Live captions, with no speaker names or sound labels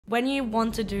when you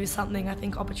want to do something, I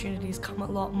think opportunities come a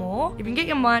lot more. If you can get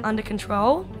your mind under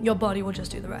control, your body will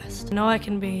just do the rest. I know I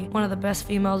can be one of the best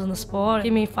females in the sport.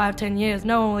 Give me 5-10 years,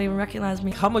 no one will even recognize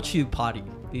me. How much you party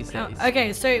these days?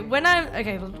 Okay, so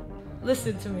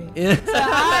listen to me.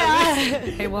 Yeah.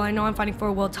 Okay, well, I know I'm fighting for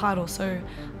a world title, so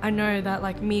I know that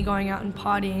like me going out and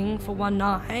partying for one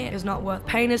night is not worth.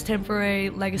 Pain is temporary,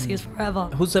 legacy is forever.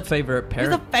 Who's the favorite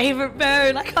parent? Who's the favorite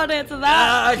parent? I can't answer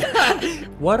that.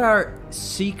 What are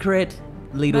secret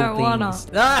little Marijuana.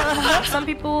 things? Some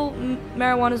people,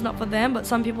 marijuana is not for them, but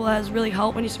some people it has really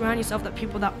helped when you surround yourself with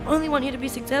people that only want you to be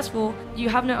successful. You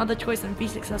have no other choice than be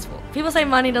successful. People say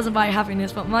money doesn't buy you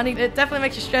happiness, but money, it definitely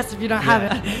makes you stressed if you don't have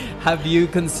it. Have you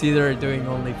considered doing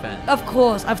OnlyFans? Of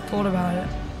course, I've thought about it.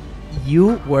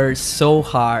 You were so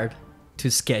hard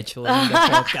to schedule in the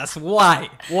podcast. Why?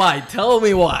 Why? Tell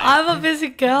me why. I'm a busy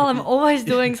girl. I'm always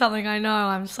doing something. I know.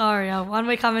 I'm sorry. One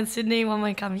week I'm in Sydney, one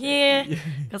week I'm here.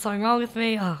 Got something wrong with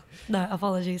me. Oh, no,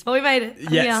 apologies. But we made it.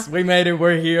 Yes, we made it.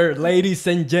 We're here. Ladies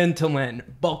and gentlemen,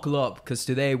 buckle up because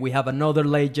today we have another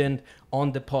legend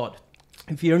on the pod.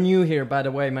 If you're new here, by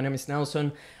the way, my name is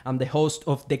Nelson. I'm the host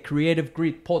of the Creative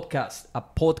Grit podcast, a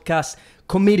podcast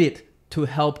committed to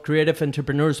help creative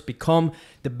entrepreneurs become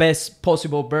the best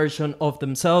possible version of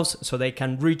themselves so they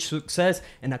can reach success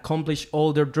and accomplish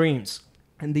all their dreams.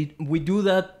 And we do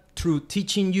that through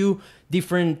teaching you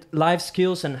different life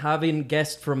skills and having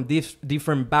guests from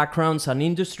different backgrounds and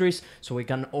industries so we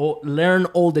can learn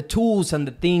all the tools and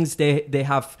the things they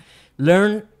have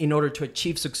learned in order to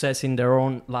achieve success in their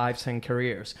own lives and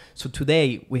careers. So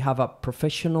today we have a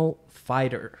professional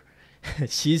fighter.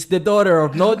 She's the daughter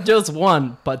of not just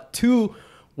one, but 2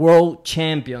 world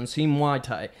champions in Muay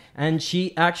Thai. And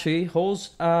she actually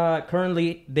holds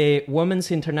currently the Women's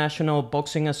International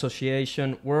Boxing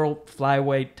Association World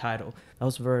Flyweight title. That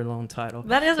was a very long title.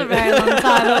 That is a very long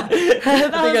title. I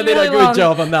think I did a good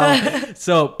job on that one.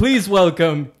 So please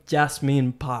welcome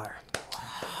Jazzy Parr.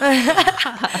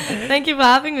 Thank you for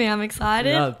having me. I'm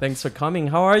excited. No, thanks for coming.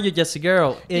 How are you, Jazzy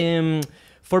girl?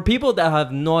 For people that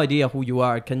have no idea who you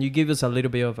are, can you give us a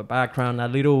little bit of a background, a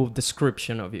little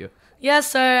description of you? Yeah,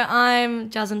 so I'm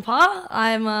Jazzy Parr.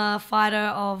 I'm a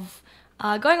fighter of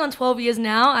going on 12 years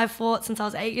now. I've fought since I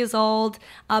was 8 years old.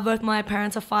 Both my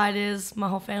parents are fighters, my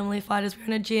whole family fighters. We're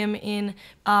in a gym in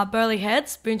Burleigh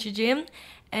Heads, Boonchi Gym.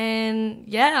 And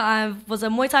yeah, I was a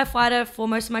Muay Thai fighter for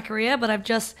most of my career, but I've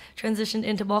just transitioned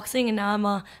into boxing, and now I'm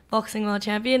a boxing world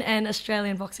champion and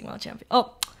Australian boxing world champion.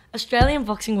 Oh, Australian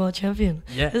boxing world champion.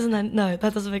 Yeah. Isn't that? No,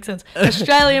 that doesn't make sense.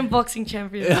 Australian boxing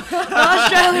champion. Not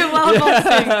Australian world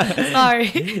boxing.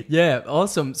 Sorry. Yeah,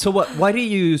 awesome. So why did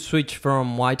you switch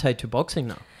from Muay Thai to boxing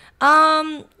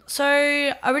now?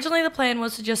 So originally the plan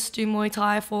was to just do Muay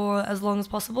Thai for as long as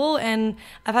possible, and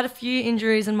I've had a few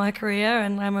injuries in my career,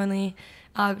 and I'm only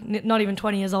not even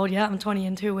 20 years old yet. I'm 20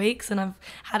 in 2 weeks, and I've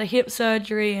had a hip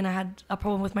surgery, and I had a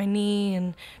problem with my knee,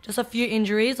 and just a few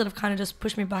injuries that have kind of just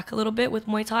pushed me back a little bit with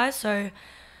Muay Thai. So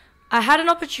I had an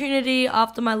opportunity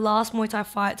after my last Muay Thai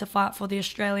fight to fight for the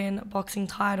Australian boxing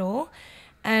title,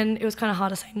 and it was kind of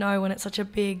hard to say no when it's such a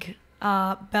big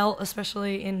belt,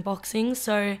 especially in boxing.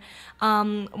 So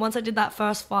once I did that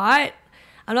first fight,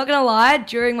 I'm not gonna lie,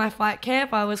 during my fight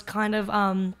camp I was kind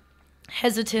of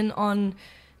hesitant on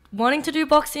wanting to do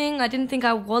boxing. I didn't think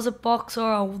I was a boxer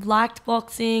or liked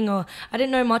boxing, or I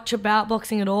didn't know much about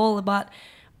boxing at all. But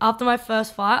after my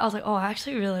first fight, I was like, oh, I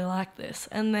actually really like this.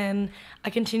 And then I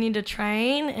continued to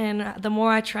train, and the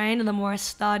more I trained and the more I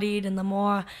studied and the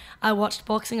more I watched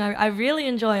boxing, I really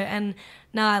enjoy it. And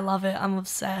now I love it. I'm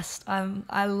obsessed.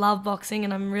 I love boxing,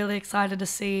 and I'm really excited to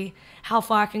see how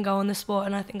far I can go in this sport.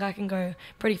 And I think I can go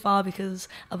pretty far because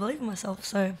I believe in myself.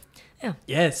 So yeah.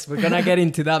 Yes, we're gonna get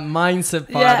into that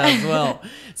mindset part as well.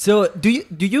 So do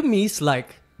you miss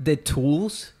like the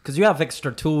tools? Because you have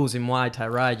extra tools in Muay Thai,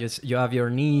 right? You have your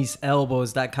knees,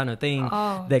 elbows, that kind of thing.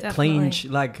 Oh, the definitely. clinch.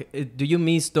 Like, do you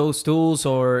miss those tools,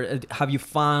 or have you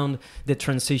found the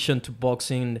transition to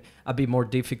boxing a bit more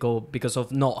difficult because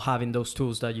of not having those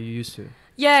tools that you used to?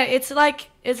 Yeah, it's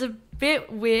a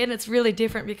bit weird. It's really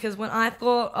different because when I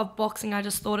thought of boxing, I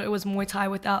just thought it was Muay Thai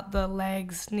without the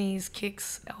legs, knees,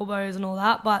 kicks, elbows and all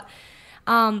that. But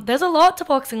there's a lot to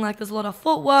boxing. Like, there's a lot of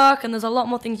footwork, and there's a lot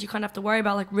more things you kind of have to worry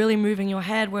about, like really moving your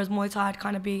head, whereas Muay Thai I'd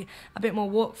kind of be a bit more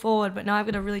walk forward. But now I've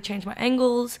got to really change my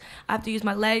angles. I have to use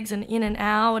my legs and in and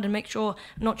out and make sure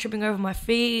I'm not tripping over my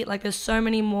feet. Like, there's so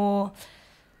many more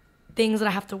things that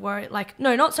I have to worry. Like,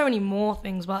 no, not so many more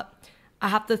things, but I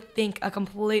have to think a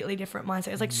completely different mindset.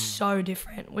 It's like so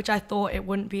different, which I thought it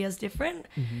wouldn't be as different.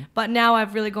 But now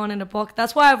I've really gone into box.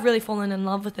 That's why I've really fallen in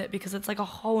love with it, because it's like a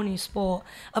whole new sport.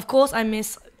 Of course, I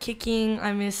miss kicking.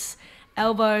 I miss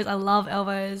elbows. I love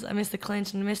elbows. I miss the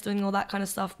clinch and I miss doing all that kind of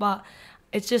stuff. But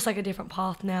it's just like a different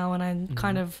path now, and I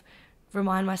kind of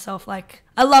remind myself, like,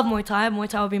 I love Muay Thai. Muay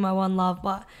Thai will be my one love,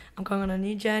 but I'm going on a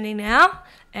new journey now,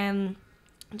 and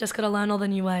just got to learn all the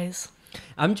new ways.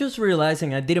 I'm just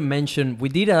realizing I didn't mention we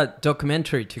did a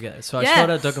documentary together. So I shot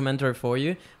a documentary for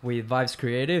you with Vibes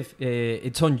Creative.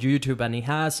 It's on YouTube and it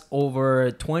has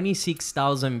over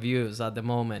 26,000 views at the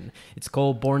moment. It's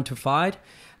called Born to Fight.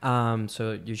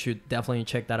 So you should definitely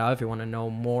check that out if you want to know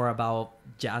more about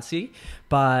Jazzy.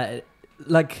 But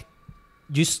like,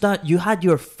 you had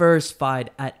your first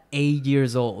fight at 8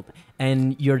 years old,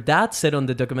 and your dad said on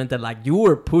the documentary, like, you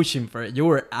were pushing for it, you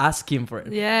were asking for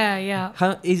it. Yeah.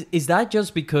 How is that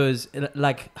just because,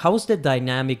 like, how's the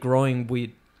dynamic growing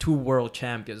with two world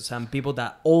champions and people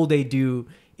that all they do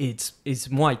is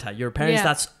Muay Thai? Your parents,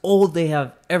 that's all they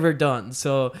have ever done.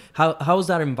 So how's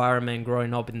that environment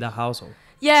growing up in the household?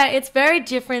 Yeah, it's very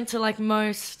different to like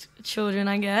most children,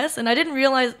 I guess. And I didn't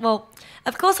realize, well,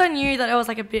 of course I knew that it was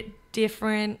like a bit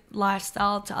different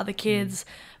lifestyle to other kids.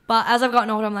 But as I've gotten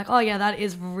older, I'm like, oh yeah, that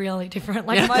is really different.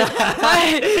 Like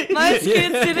most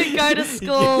kids didn't go to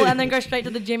school and then go straight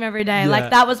to the gym every day. Like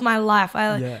that was my life.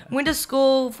 I went to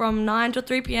school from 9 to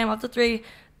 3 p.m. After 3,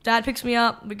 Dad picks me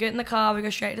up. We get in the car. We go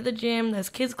straight to the gym. There's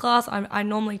kids class. I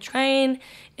normally train.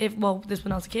 This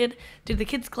when I was a kid, did the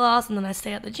kids class, and then I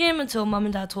stay at the gym until Mum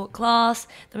and Dad taught class.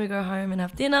 Then we go home and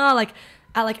have dinner. Like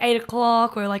at like 8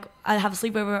 o'clock, or like I have a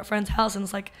sleepover at a friend's house, and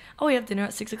it's like, oh, we have dinner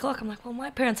at 6 o'clock. I'm like, well, my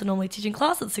parents are normally teaching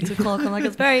class at 6 o'clock. I'm like,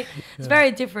 it's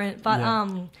very different. But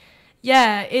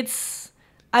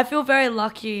I feel very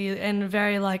lucky and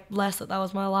very like blessed that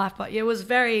was my life. But it was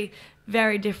very,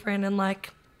 very different, and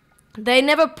like they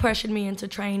never pressured me into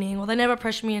training, or they never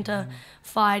pressured me into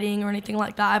fighting or anything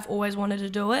like that. I've always wanted to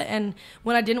do it, and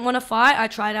when I didn't want to fight, I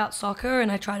tried out soccer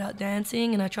and I tried out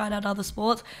dancing and I tried out other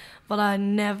sports, but I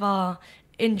never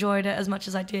enjoyed it as much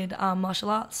as I did martial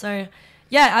arts. So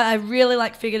I really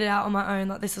like figured it out on my own,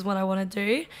 that this is what I want to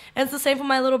do. And it's the same for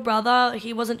my little brother.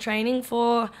 He wasn't training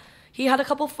he had a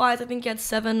couple fights. I think he had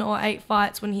 7 or 8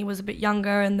 fights when he was a bit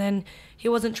younger, and then he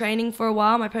wasn't training for a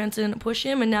while. My parents didn't push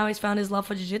him, and now he's found his love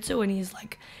for jiu-jitsu, and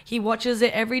he watches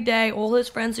it every day. All his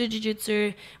friends do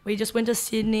jiu-jitsu. We just went to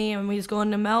Sydney, and we've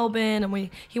gone to Melbourne, and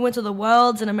he went to the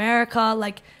Worlds in America.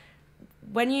 Like,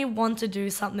 when you want to do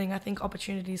something, I think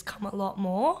opportunities come a lot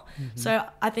more. So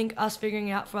I think us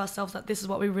figuring out for ourselves that this is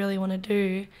what we really want to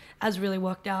do has really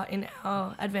worked out in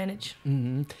our advantage.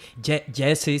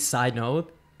 Jesse, side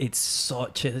note, it's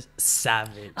such a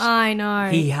savage. I know.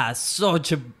 He has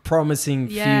such a promising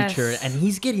future, and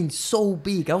he's getting so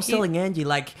big. I was telling Angie,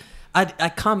 like, I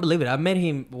can't believe it. I met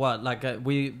him,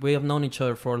 we have known each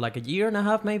other for like a year and a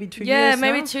half, maybe 2 years Yeah,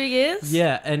 maybe now? 2 years.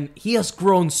 Yeah, and he has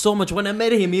grown so much. When I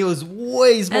met him, he was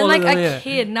way smaller and than like a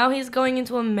kid. Now he's going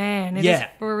into a man. It is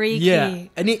freaky. Yeah,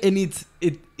 and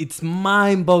it's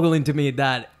mind-boggling to me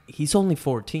that he's only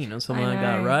 14 or something like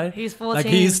that, right? He's 14. Like,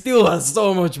 he still has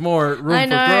so much more room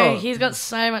for growth. He's got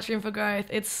so much room for growth.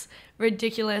 It's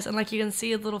ridiculous. And like, you can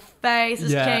see his little face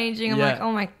is changing. I'm like,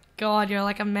 oh my God, you're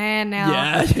like a man now.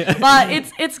 Yeah. But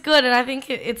it's good. And I think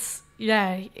it's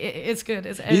good.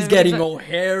 He's getting all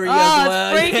hairy as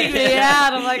well. It's freaking me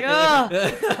out. I'm like,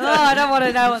 I don't want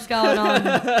to know what's going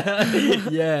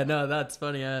on. Yeah, no, that's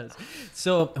funny as.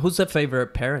 So, who's the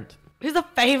favorite parent? Who's the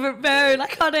favorite parent? I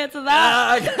can't answer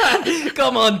that.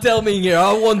 Come on, tell me here.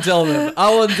 I won't tell them.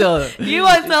 You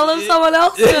won't tell them, someone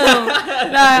else will.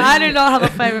 No, I do not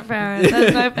have a favorite parent.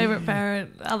 There's no favorite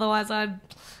parent. Otherwise,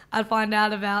 I'd find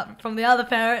out about from the other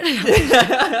parent.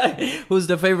 Who's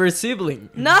the favorite sibling?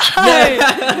 No.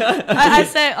 I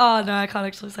say, oh no, I can't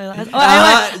actually say that.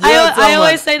 I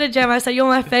always say to Jem, I say, you're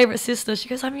my favorite sister. She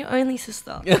goes, I'm your only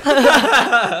sister.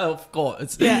 Of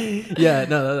course. Yeah,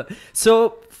 no.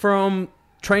 So, from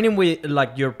training with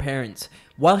like your parents,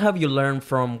 what have you learned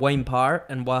from Wayne Parr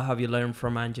and what have you learned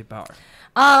from Angie Parr?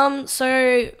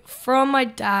 So from my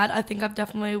dad, I think I've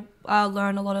definitely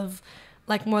learned a lot of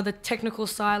like more the technical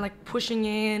side, like pushing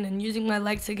in and using my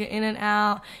legs to get in and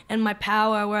out, and my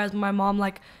power. Whereas my mom,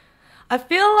 like, I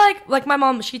feel like my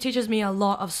mom, she teaches me a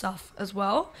lot of stuff as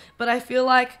well, but I feel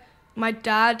like my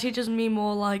dad teaches me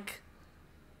more like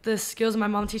the skills. My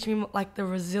mom teaches me like the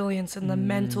resilience and the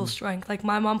mental strength. Like,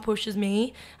 my mom pushes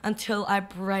me until I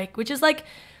break, which is like,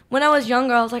 when I was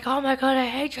younger, I was like, oh my God, I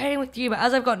hate training with you. But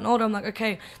as I've gotten older, I'm like,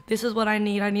 okay, this is what I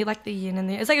need. I need like the yin and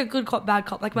the, it's like a good cop, bad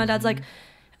cop. Like, my dad's like,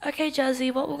 okay,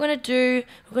 Jazzy, what we're going to do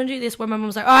this. Where my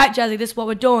mom's like, all right, Jazzy, this is what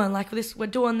we're doing. Like, we're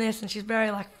doing this. And she's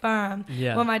very like firm.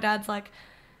 Yeah. Where my dad's like,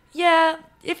 yeah,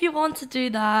 if you want to do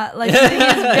that. Like, he's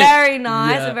very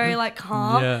nice and very like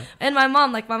calm. Yeah. And my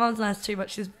mom's nice too,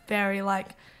 but she's very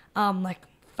like, like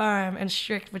firm and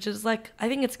strict, which is like, I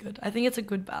think it's good. I think it's a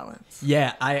good balance.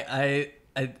 Yeah,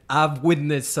 I've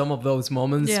witnessed some of those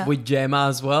moments with Gemma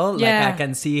as well. Like I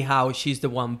can see how she's the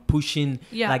one pushing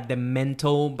like the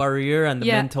mental barrier and the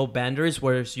mental boundaries,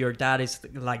 whereas your dad is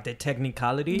like the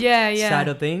technicality side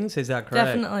of things. Is that correct?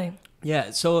 Definitely.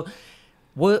 Yeah. So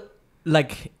what,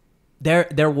 like,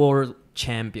 they're world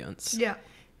champions. Yeah.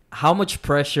 How much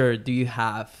pressure do you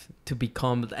have to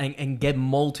become and get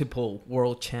multiple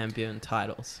world champion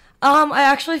titles? I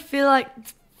actually feel like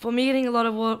for me getting a lot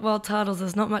of world titles,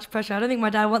 there's not much pressure. I don't think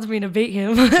my dad wants me to beat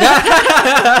him. my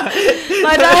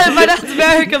dad's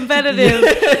very competitive,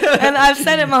 and I've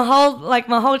said it my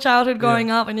whole childhood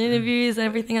growing up in interviews and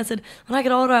everything. I said, when I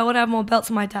get older, I want to have more belts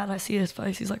than my dad. I see his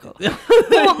face. He's like, oh,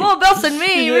 more belts than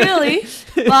me, really?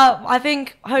 But I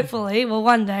think hopefully, well,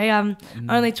 one day, I'm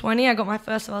only 20. I got my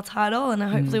first world title, and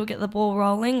hopefully we'll get the ball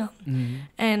rolling,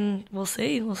 and we'll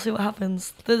see. We'll see what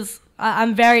happens.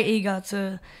 I'm very eager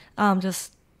to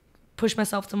just push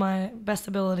myself to my best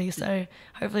ability, so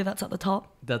hopefully that's at the top.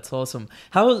 That's awesome.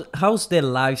 How's the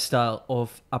lifestyle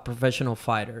of a professional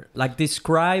fighter? Like,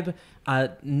 describe a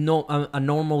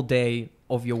normal day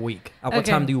of your week. At what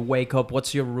time do you wake up?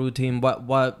 What's your routine?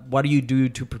 What do you do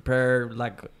to prepare?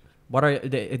 Like,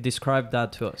 describe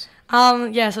that to us. So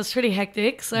it's pretty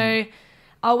hectic. So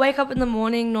I'll wake up in the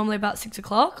morning, normally about 6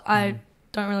 o'clock. I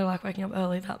don't really like waking up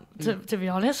early, to be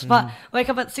honest. But wake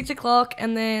up at 6 o'clock,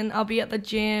 and then I'll be at the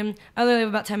gym. I only live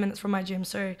about 10 minutes from my gym,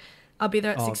 so I'll be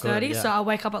there at 6:30. So I'll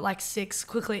wake up at like 6,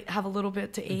 quickly have a little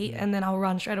bit to eat, and then I'll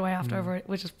run straight away after over it,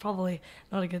 which is probably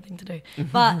not a good thing to do.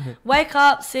 But wake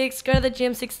up 6, go to the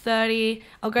gym 6:30.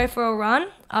 I'll go for a run.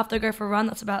 After I go for a run,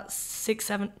 that's about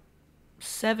 7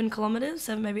 kilometers,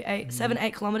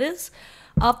 8 kilometers.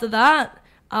 After that,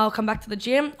 I'll come back to the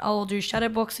gym. I'll do shadow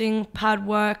boxing, pad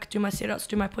work, do my sit-ups,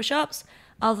 do my push-ups.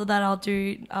 After that, I'll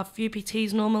do a few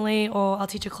PTs normally, or I'll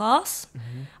teach a class.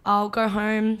 I'll go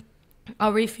home,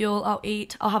 I'll refuel, I'll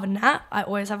eat, I'll have a nap. I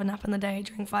always have a nap in the day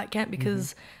during fight camp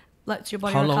because lets your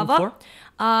body recover. How long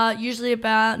for? Usually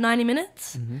about 90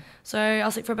 minutes. So I'll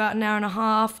sleep for about an hour and a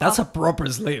half. That's a proper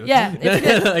sleep. Yeah,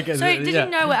 it's good. So did you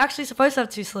know we're actually supposed to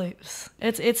have 2 sleeps?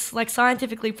 It's like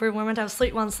scientifically proven we're meant to have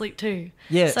sleep 1, sleep 2.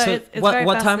 Yeah. So it's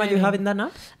what time are you having that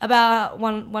nap? About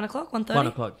 1 o'clock, 1:30. 1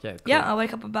 o'clock. Yeah. Cool. Yeah, I'll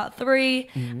wake up about 3.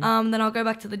 Then I'll go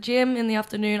back to the gym in the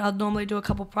afternoon. I'll normally do a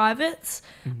couple privates,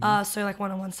 so like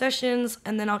one-on-one sessions,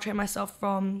 and then I'll train myself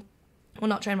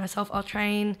I'll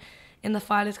train in the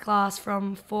fighters class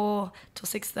from 4 till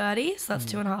 6:30, so that's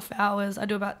 2.5 hours. I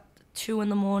do about 2 in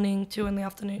the morning, 2 in the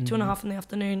afternoon, 2.5 in the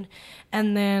afternoon,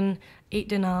 and then eat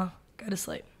dinner, go to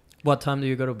sleep. What time do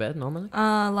you go to bed normally?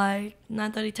 Like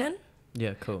 9:30, 10.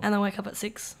 Yeah, cool. And then wake up at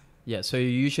 6. Yeah, so you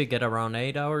usually get around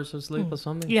 8 hours of sleep or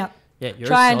something? Yeah. Yeah, you're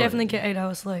try and definitely get 8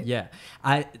 hours sleep. Yeah,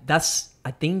 I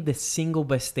think the single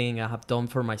best thing I have done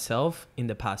for myself in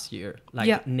the past year,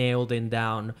 like nailing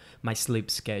down my sleep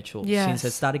schedule. Yes. Since I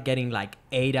started getting like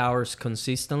 8 hours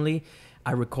consistently,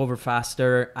 I recover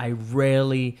faster. I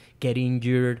rarely get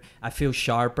injured. I feel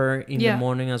sharper in the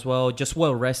morning as well, just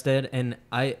well rested, and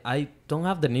I don't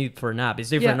have the need for a nap. It's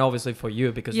different obviously for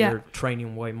you because you're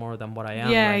training way more than what I am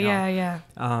right now.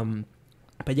 Yeah.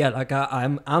 But yeah, like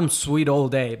I'm sweet all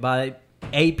day. By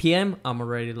 8 p.m. I'm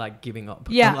already like giving up.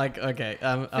 Yeah. I'm like, okay.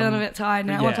 I'm feeling a bit tired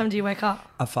now. What time do you wake up?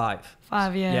 At 5.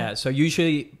 5, yeah. Yeah. So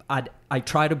usually I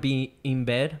try to be in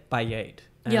bed by 8.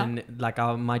 And like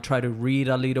I might try to read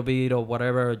a little bit or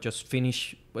whatever, just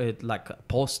finish with like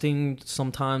posting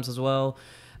sometimes as well.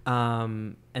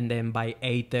 And then by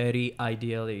 8:30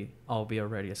 ideally I'll be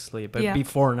already asleep. But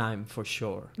before 9 for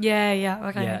sure. Yeah.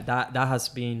 Okay. Yeah, that has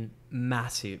been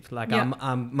massive. Like I'm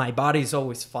my body's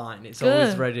always fine. It's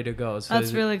always ready to go. So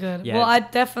that's really good. Yeah. Well, I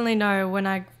definitely know when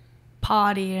I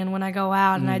party and when I go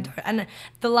out and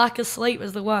the lack of sleep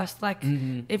is the worst. Like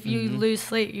if you lose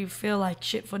sleep, you feel like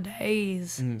shit for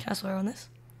days. Can I swear on this?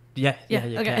 Yeah.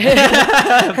 Okay.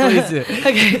 Please do.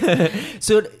 Okay.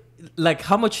 So like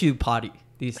how much you party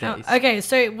these days? Okay,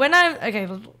 so when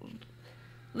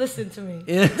listen to me.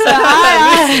 Yeah. So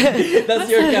That's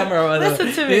your camera.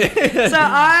 Listen to me. So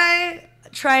I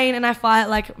train and I fight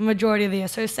like majority of the year.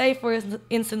 So say for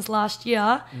instance last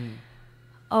year,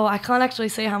 I can't actually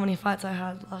say how many fights I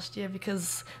had last year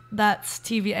because that's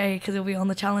TBA because it'll be on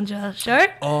the Challenger show.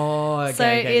 Oh, okay. So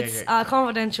it's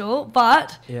confidential,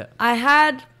 but I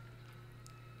had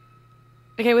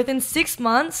within 6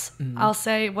 months, I'll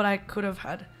say what I could have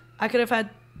had. I could have had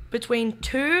between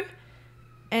 2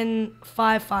 and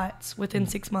 5 fights within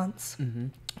 6 months,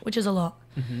 which is a lot.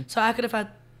 So I could have had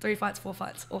 3 fights, 4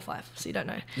 fights, or 5. So you don't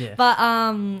know. Yeah. But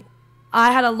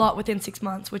I had a lot within 6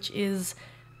 months, which is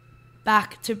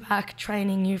back to back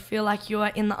training. You feel like you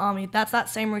are in the army. That's that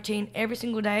same routine every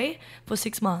single day for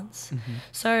 6 months.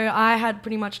 So I had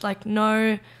pretty much like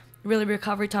no really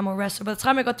recovery time or rest. So by the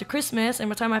time I got to Christmas and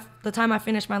by the time I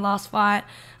finished my last fight,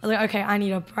 I was like, okay, I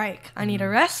need a break. I need a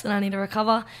rest and I need to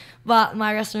recover. But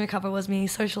my rest and recover was me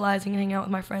socializing and hanging out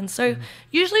with my friends. So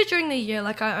usually during the year,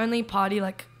 like I only party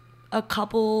like a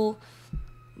couple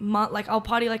months, like I'll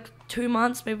party like 2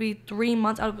 months, maybe 3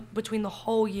 months out of between the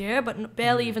whole year, but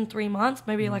barely even 3 months,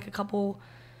 maybe like a couple.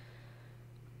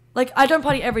 Like I don't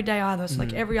party every day either. So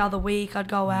like every other week I'd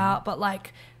go out, but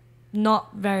like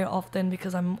not very often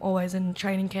because I'm always in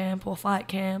training camp or fight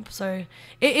camp. So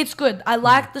it's good. I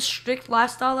like the strict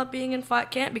lifestyle of being in fight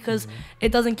camp because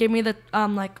it doesn't give me the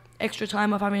like extra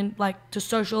time if I'm in like to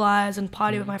socialize and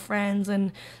party with my friends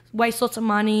and waste lots of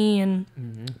money and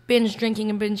binge drinking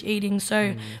and binge eating.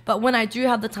 So but when I do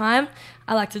have the time,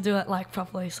 I like to do it like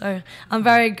properly. So I'm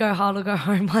very go hard or go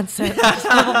home mindset,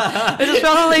 which is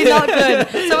probably not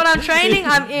good. So when I'm training,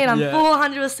 I'm in. I'm full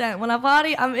 100%. When I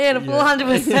party, I'm in full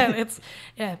 100%. It's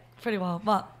pretty wild,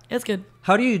 but it's good.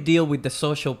 How do you deal with the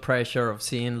social pressure of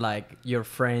seeing like your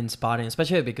friends partying,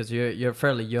 especially because you're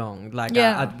fairly young? Like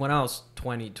when I was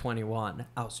 20, 21,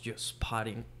 I was just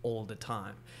partying all the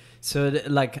time. So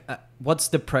what's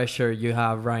the pressure you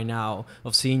have right now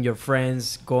of seeing your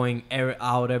friends going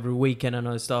out every weekend and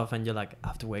all this stuff, and you're like, I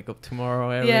have to wake up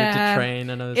tomorrow early to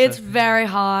train and all this It's very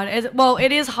hard.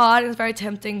 It is hard and it's very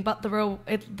tempting, but the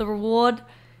reward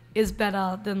is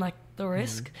better than like the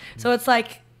risk. So it's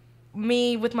like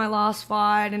me with my last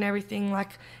fight and everything,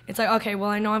 like it's like, okay, well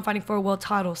I know I'm fighting for a world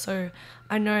title, so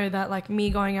I know that like me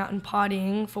going out and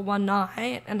partying for one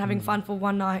night and having fun for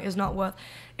one night is not worth.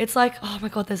 It's like, oh my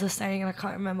god, there's a saying and I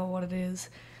can't remember what it is,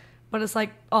 but it's like,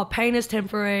 oh, pain is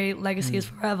temporary, legacy is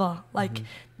forever. Like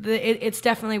it's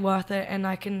definitely worth it, and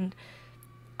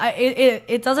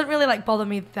it doesn't really like bother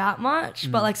me that much,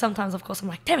 but like sometimes of course I'm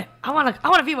like, damn it, I want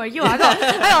to be where you are. I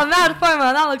got mad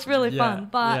FOMO, that looks really fun,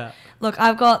 but look,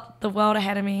 I've got the world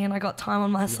ahead of me and I got time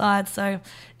on my side, so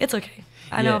it's okay.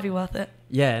 I know it'll be worth it.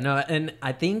 Yeah, no, and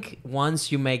I think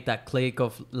once you make that click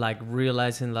of like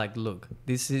realizing like, look,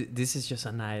 this is just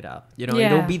a night out. You know,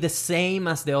 it'll be the same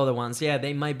as the other ones. Yeah,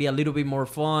 they might be a little bit more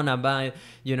fun.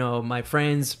 My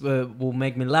friends will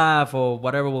make me laugh or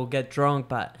whatever, will get drunk,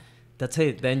 but that's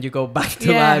it. Then you go back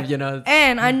to life, you know.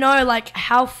 And I know like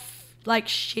how like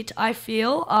shit I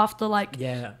feel after like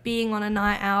being on a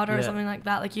night out or something like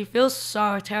that. Like you feel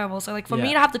so terrible. So like for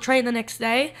me to have to train the next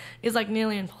day is like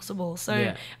nearly impossible.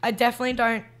 So I definitely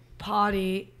don't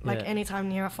party like anytime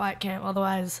near a fight camp.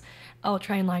 Otherwise I'll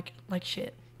train like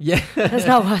shit. Yeah, it's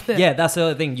not worth it. Yeah, that's the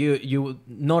other thing. You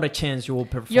not a chance you will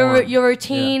perform. Your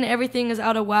routine, everything is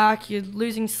out of whack. You're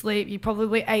losing sleep. You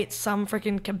probably ate some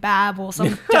freaking kebab or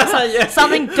something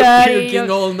dirty. Puking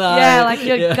all night. Yeah, like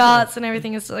your guts and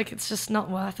everything is like, it's just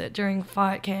not worth it during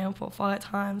fight camp or fight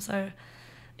time. So,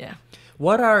 yeah.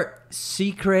 What are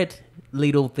secret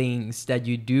little things that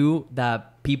you do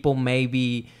that people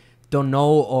maybe don't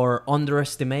know or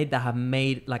underestimate that have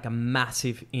made like a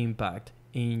massive impact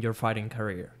in your fighting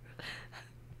career?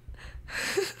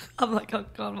 I'm like, oh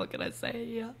god, what can I say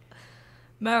here?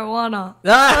 Marijuana.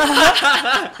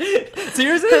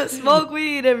 Seriously? Smoke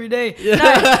weed every day. No,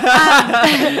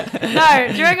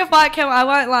 no, during a fight camp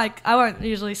I won't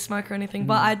usually smoke or anything,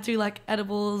 but I do like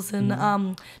edibles and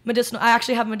medicinal. I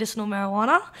actually have medicinal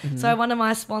marijuana. So one of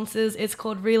my sponsors, it's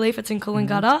called Relief. It's in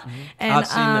Coolangatta. And I've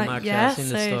seen them actually. I've seen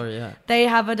the store, they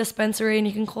have a dispensary and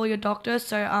you can call your doctor.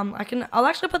 So I'll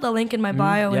actually put the link in my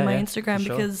bio in my Instagram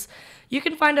because you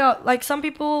can find out, like, some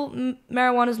people,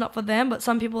 marijuana is not for them, but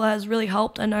some people it has really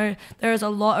helped. I know there is a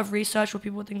lot of research for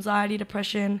people with anxiety,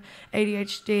 depression,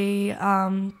 ADHD,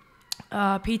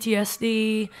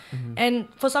 PTSD. And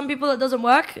for some people it doesn't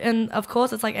work. And of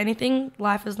course, it's like anything.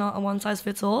 Life is not a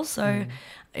one-size-fits-all. So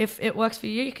if it works for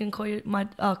you, you can call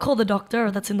the doctor,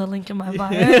 or that's in the link in my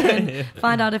bio, and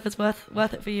find out if it's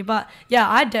worth it for you. But yeah,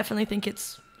 I definitely think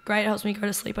it's great. It helps me go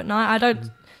to sleep at night. I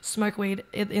don't smoke weed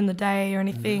in the day or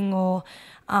anything, or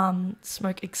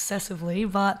smoke excessively,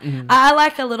 but I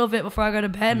like a little bit before I go to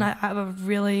bed, and I have a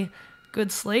really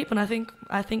good sleep, and I think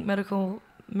medical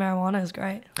marijuana is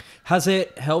great. Has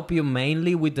it helped you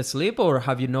mainly with the sleep, or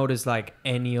have you noticed like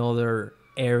any other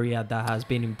area that has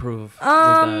been improved with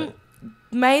that?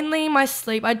 Mainly my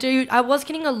sleep. I was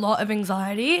getting a lot of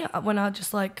anxiety when I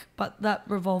just but that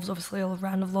revolves obviously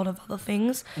around a lot of other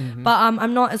things. But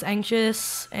I'm not as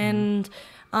anxious, and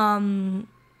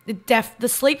the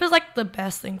sleep is like the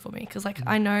best thing for me, because like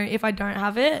I know if I don't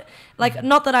have it, like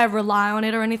not that I rely on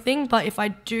it or anything, but if I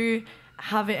do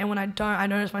have it and when I don't, I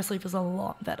notice my sleep is a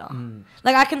lot better.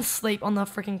 Like I can sleep on the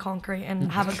freaking concrete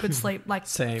and have a good sleep, like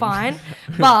fine.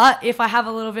 But if I have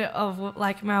a little bit of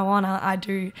like marijuana, I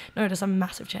do notice a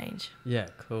massive change. Yeah,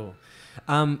 cool.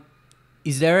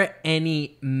 Is there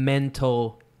any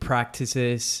mental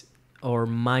practices or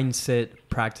mindset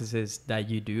practices that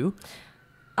you do?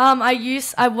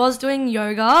 I was doing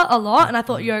yoga a lot, and I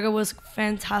thought yoga was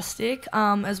fantastic,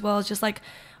 as well as just like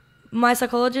my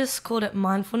psychologist called it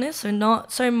mindfulness, so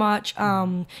not so much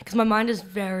because my mind is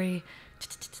very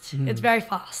it's very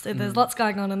fast. There's lots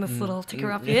going on in this little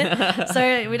ticker up here.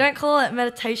 So we don't call it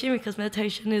meditation because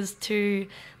meditation is too,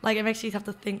 like, it makes you have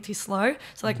to think too slow.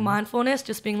 So like mindfulness,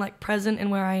 just being like present in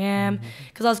where I am,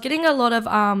 because I was getting a lot of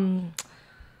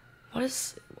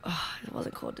it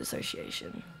wasn't called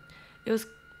dissociation, it was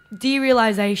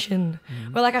derealization,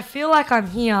 where like I feel like I'm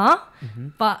here,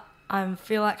 but I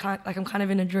feel like I'm kind of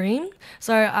in a dream.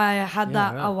 So I had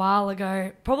that a while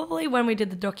ago, probably when we did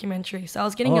the documentary. So I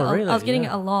was getting it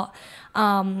a lot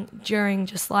during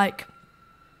just like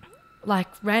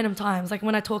random times, like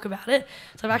when I talk about it.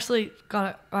 So I've actually got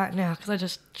it right now because I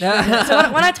just so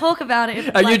when I talk about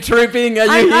it, are you tripping?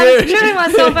 Are you here? I'm tripping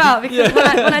myself out because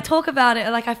when I talk about it,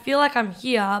 like I feel like I'm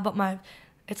here, but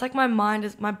it's like my mind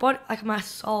is, my body, like my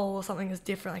soul or something is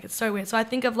different. Like it's so weird. So I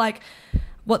think of like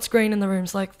what's green in the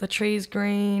rooms, like the tree's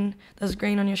green, there's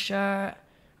green on your shirt,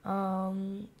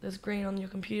 there's green on your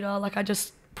computer. Like I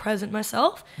just present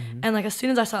myself, and like as soon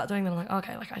as I start doing that, I'm like,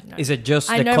 okay, like I know. Is it just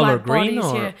the color green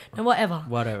or here. No, whatever?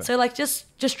 Whatever. So like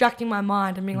just distracting my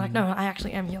mind and being like, no, I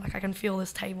actually am here. Like I can feel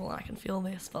this table and I can feel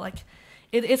this, but like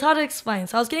it's hard to explain.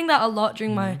 So I was getting that a lot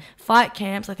during my fight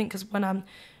camps. I think because when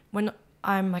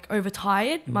I'm like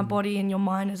overtired, my body and your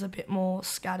mind is a bit more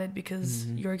scattered because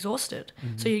you're exhausted.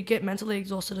 So you get mentally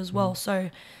exhausted as well. So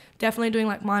definitely doing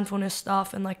like mindfulness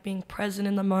stuff and like being present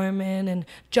in the moment, and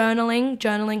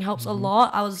journaling helps a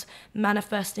lot. I was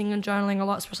manifesting and journaling a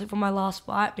lot, especially for my last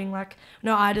fight, being like,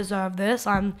 no, I deserve this,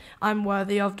 I'm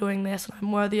worthy of doing this, and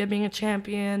I'm worthy of being a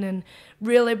champion, and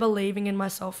really believing in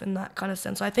myself in that kind of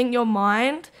sense. So I think your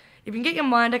mind, if you can get your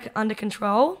mind under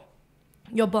control,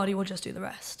 your body will just do the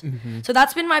rest. So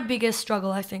that's been my biggest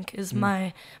struggle, I think, is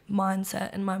my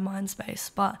mindset and my mind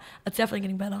space, but it's definitely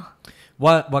getting better.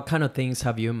 What kind of things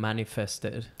have you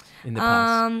manifested in the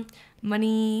past?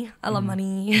 Money. I love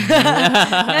money.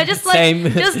 No, just like Same.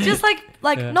 just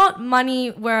like not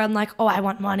money where I'm like, oh, I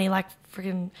want money, like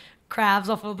freaking crabs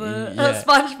off of the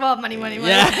SpongeBob, money. But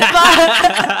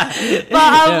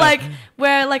I'm like,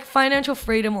 where like financial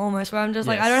freedom almost, where I'm just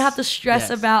like, I don't have to stress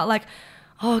about like,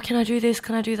 oh, can I do this?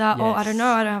 Can I do that? Oh, I don't know.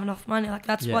 I don't have enough money. Like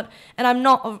that's what, and I'm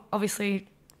not obviously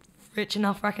rich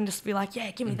enough where I can just be like, yeah,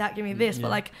 give me that, give me this.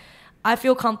 But like, I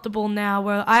feel comfortable now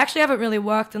where I actually haven't really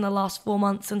worked in the last 4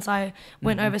 months since I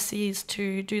went overseas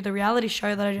to do the reality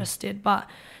show that I just did. But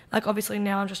like, obviously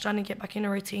now I'm just trying to get back in a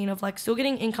routine of like still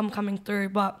getting income coming through,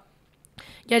 but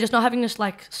yeah, just not having this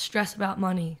like stress about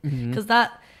money, because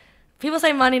that, people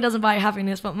say money doesn't buy you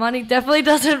happiness, but money definitely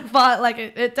doesn't buy, like,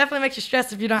 it definitely makes you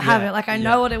stressed if you don't have it. Like, I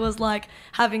know what it was like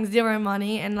having zero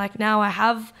money, and like now I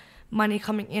have money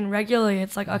coming in regularly.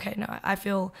 It's like, okay, no, I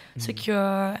feel secure,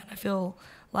 and I feel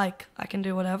like I can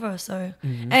do whatever. So,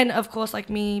 and of course, like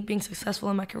me being successful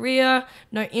in my career,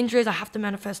 no injuries. I have to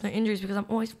manifest no injuries because I'm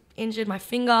always injured. My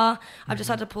finger, I've just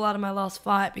had to pull out of my last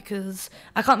fight because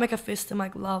I can't make a fist in my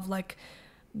glove, like,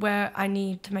 where I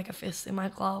need to make a fist in my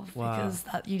glove because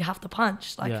that you'd have to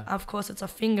punch. Like, of course, it's a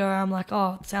finger. I'm like,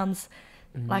 oh, it sounds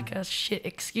like a shit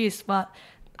excuse, but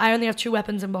I only have 2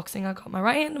 weapons in boxing. I got my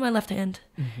right hand and my left hand,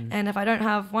 and if I don't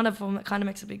have one of them, it kind of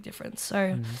makes a big difference.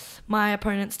 So my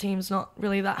opponent's team's not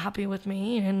really that happy with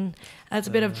me, and it's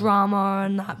a bit of drama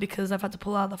and that because I've had to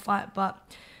pull out of the fight. But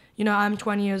you know, I'm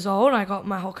 20 years old. I got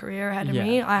my whole career ahead of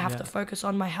me. I have to focus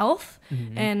on my health,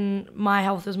 and my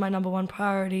health is my number 1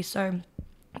 priority. So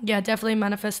yeah, definitely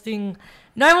manifesting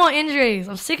no more injuries.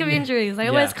 I'm sick of injuries. They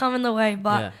always come in the way,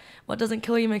 but what doesn't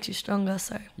kill you makes you stronger.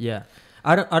 So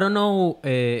I don't know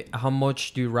how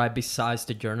much do you write besides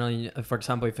the journal. For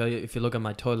example, if you look at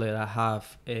my toilet, I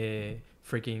have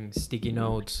freaking sticky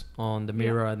notes on the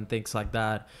mirror and things like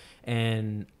that.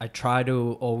 And I try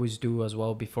to always do as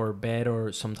well before bed,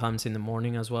 or sometimes in the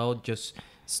morning as well, just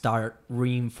start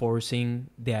reinforcing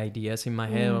the ideas in my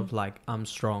head of like, I'm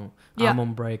strong, I'm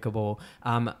unbreakable,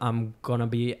 I'm gonna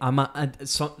be,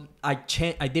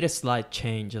 I did a slight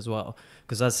change as well,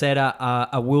 because I said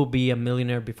I will be a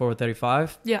millionaire before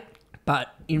 35.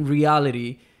 But in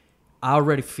reality, I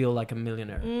already feel like a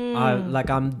millionaire.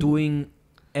 I'm doing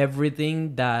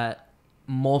everything that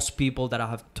most people that I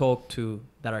have talked to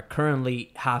that are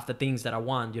currently have the things that I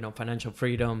want, you know, financial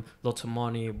freedom, lots of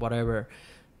money, whatever.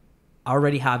 I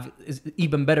already have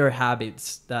even better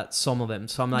habits than some of them.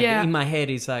 So I'm like, in my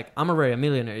head, it's like, I'm already a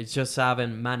millionaire. It's just I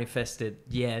haven't manifested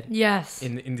yet. Yes.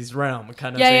 In this realm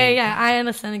kind of thing. Yeah. I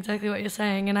understand exactly what you're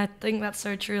saying. And I think that's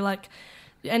so true. Like,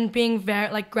 and being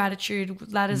very, like, gratitude,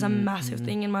 that is a massive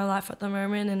thing in my life at the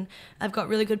moment. And I've got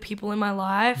really good people in my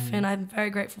life and I'm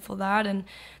very grateful for that. And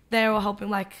they're all helping,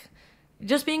 like,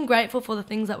 just being grateful for the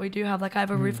things that we do have. Like, I have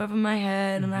a roof over my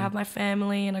head and I have my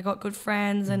family and I got good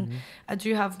friends and I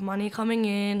do have money coming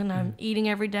in and I'm eating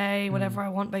every day, whatever I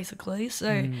want, basically.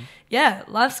 So yeah,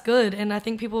 life's good. And I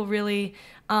think people really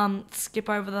skip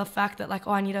over the fact that, like,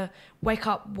 oh, I need to wake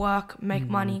up, work, make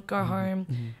money, go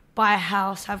home, buy a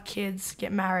house, have kids,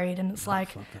 get married. And it's like,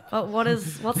 but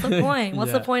what's the point?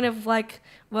 What's the point of, like,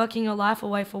 working your life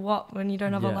away for what when you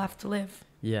don't have a life to live?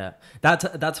 Yeah,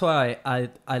 that's why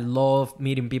I love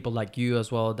meeting people like you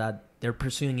as well, that they're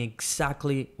pursuing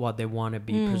exactly what they want to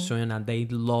be pursuing and they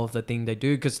love the thing they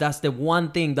do, because that's the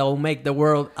one thing that will make the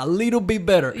world a little bit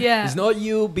better. Yeah. It's not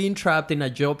you being trapped in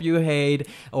a job you hate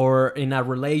or in a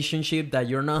relationship that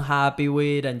you're not happy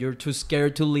with and you're too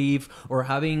scared to leave, or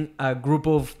having a group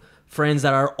of friends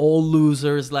that are all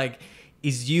losers. Like,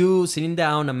 is you sitting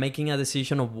down and making a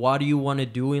decision of what do you want to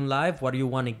do in life, what do you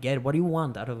want to get, what do you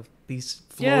want out of this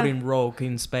floating rock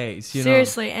in space, you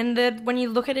Seriously. know? And then when you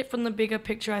look at it from the bigger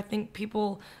picture, I think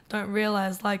people don't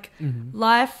realize, like,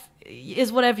 life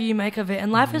is whatever you make of it,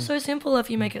 and life is so simple if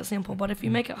you make it simple, but if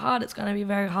you make it hard, it's going to be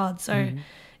very hard. So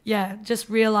yeah, just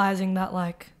realizing that,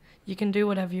 like, you can do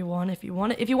whatever you want if you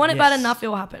want it. If you want it bad enough, it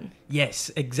will happen. Yes,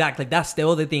 exactly. That's the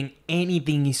other thing.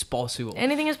 Anything is possible.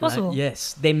 Anything is possible. Like,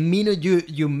 yes. The minute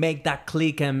you make that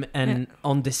click and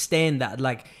understand that,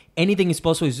 like, anything is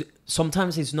possible,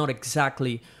 sometimes it's not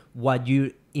exactly what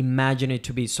you imagine it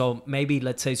to be. So maybe,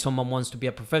 let's say someone wants to be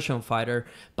a professional fighter,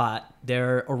 but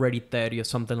they're already 30 or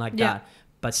something like that.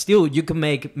 But still, you can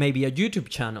make maybe a YouTube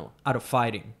channel out of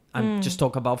fighting and just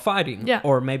talk about fighting. Yeah.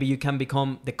 Or maybe you can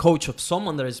become the coach of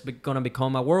someone that is going to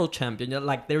become a world champion.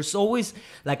 Like, there's always,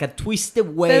 like, a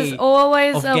twisted way. There's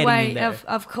always a way,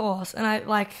 of course. And I,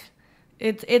 like,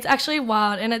 it's actually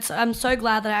wild. And I'm so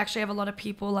glad that I actually have a lot of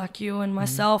people like you and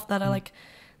myself that are, like,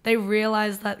 they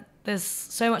realize that there's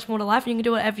so much more to life and you can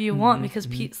do whatever you want, because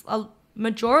a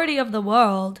majority of the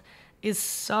world is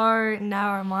so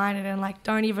narrow-minded and, like,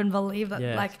 don't even believe that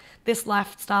like this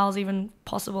lifestyle is even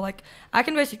possible. Like, I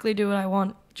can basically do what I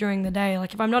want during the day.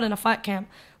 Like, if I'm not in a fight camp,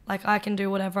 like, I can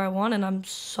do whatever I want, and I'm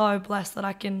so blessed that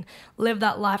I can live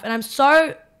that life. And I'm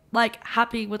so, like,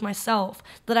 happy with myself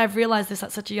that I've realized this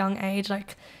at such a young age.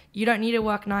 Like, you don't need to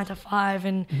work 9 to 5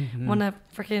 and want to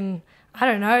freaking, I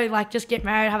don't know, like, just get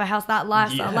married, have a house, that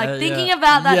lifestyle. Like, thinking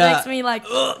about that makes me, like,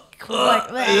 like,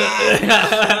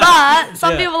 but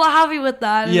some people are happy with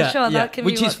that, and that can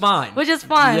be which is fine.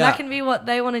 That can be what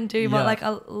they want to do. But, like,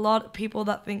 a lot of people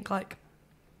that think, like,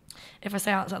 if I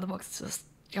say outside the box, it's just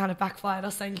kind of backfired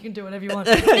us saying you can do whatever you want.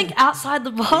 Think outside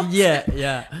the box. But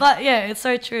yeah, it's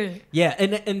so true. Yeah,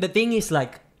 and the thing is,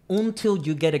 like, until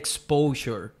you get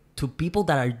exposure to people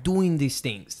that are doing these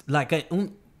things, like,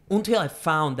 until I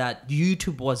found that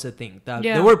YouTube was a thing, that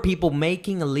there were people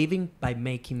making a living by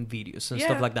making videos and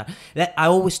stuff like that. That I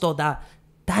always thought that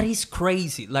is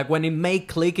crazy. Like, when it made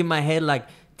click in my head, like,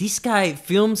 this guy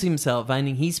films himself and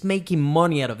he's making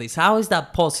money out of this. How is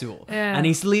that possible? And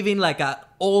he's living, like, a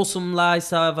awesome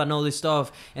lifestyle and all this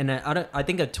stuff. And I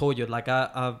think I told you, like,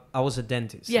 I was a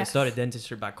dentist. I started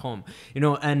dentistry back home, you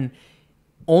know, and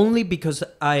only because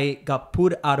I got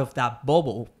put out of that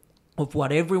bubble of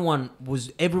what everyone was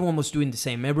doing the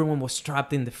same. Everyone was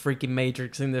trapped in the freaking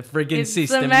matrix, in the freaking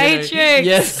system. The matrix.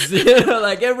 Yes. You know,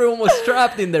 like, everyone was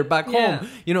trapped in there back home.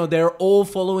 You know, they're all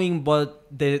following what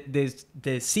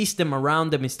the system around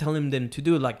them is telling them to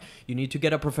do. Like, you need to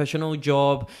get a professional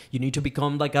job. You need to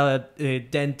become, like, a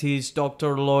dentist,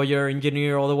 doctor, lawyer,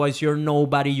 engineer. Otherwise, you're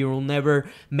nobody. You'll never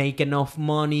make enough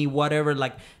money, whatever.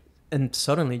 Like, and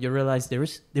suddenly you realize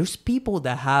there's people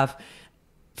that have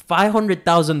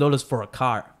 $500,000 for a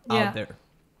car out there.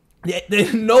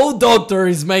 No doctor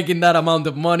is making that amount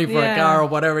of money for a car or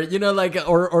whatever, you know, like,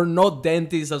 or no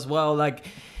dentist as well. Like,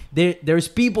 there's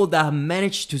people that have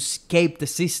managed to escape the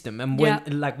system. And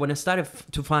when I started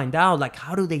to find out, like,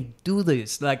 how do they do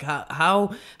this? Like,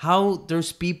 how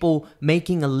there's people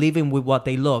making a living with what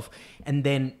they love, and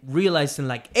then realizing,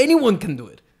 like, anyone can do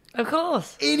it. Of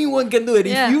course. Anyone can do it.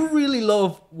 If you really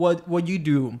love what you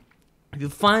do, if you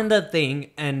find that thing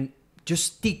and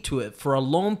just stick to it for a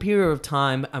long period of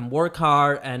time and work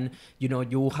hard. And you know,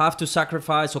 you will have to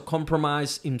sacrifice or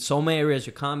compromise in some areas.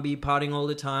 You can't be partying all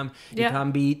the time. You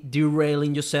can't be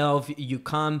derailing yourself. You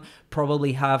can't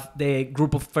probably have the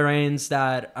group of friends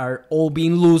that are all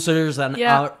being losers and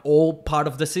are all part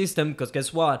of the system, because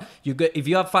guess what, if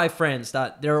you have 5 friends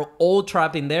that they're all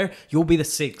trapped in there, you'll be the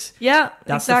 6th.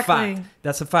 That's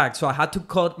a fact. So I had to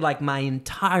cut like my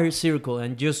entire circle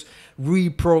and just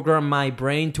reprogram my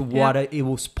brain to what it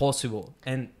was possible.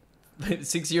 And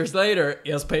 6 years later,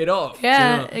 it has paid off.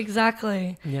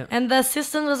 Exactly. And the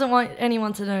system doesn't want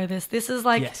anyone to know this. This is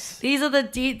like, these are the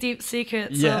deep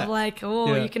secrets of like,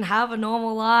 you can have a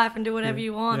normal life and do whatever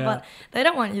you want, but they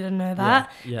don't want you to know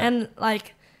that. And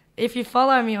like, if you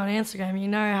follow me on Instagram, you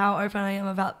know how open I am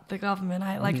about the government.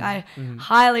 I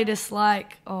highly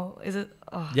dislike.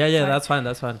 That's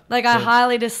fine. Like, I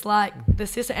highly dislike the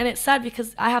system, and it's sad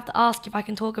because I have to ask if I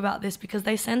can talk about this, because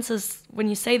they censor when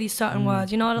you say these certain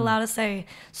words. You're not allowed to say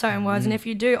certain words, and if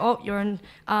you do, you're in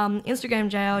Instagram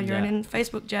jail. You're in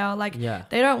Facebook jail. Like,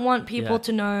 they don't want people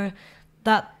to know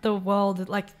that the world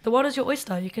is your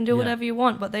oyster. You can do whatever you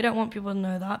want, but they don't want people to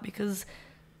know that, because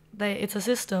it's a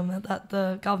system that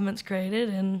the government's created.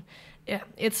 And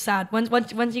it's sad.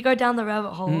 Once you go down the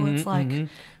rabbit hole, it's like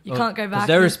you can't go back.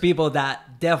 There's people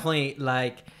that definitely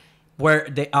like were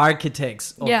the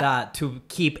architects of that, to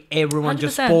keep everyone 100%.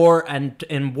 Just poor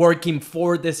and working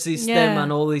for the system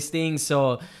and all these things.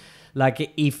 So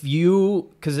like, if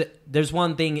you, because there's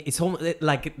one thing, it's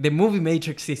like the movie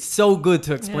Matrix is so good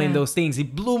to explain those things.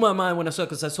 It blew my mind when I saw it,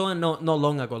 because I saw it not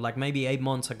long ago, like maybe 8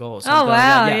 months ago or something. Oh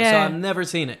wow, like that. So I've never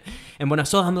seen it, and when I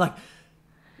saw it, I'm like,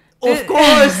 of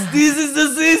course, this is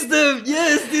the system.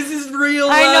 Yes, this is real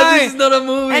life. This is not a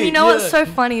movie. And you know what's so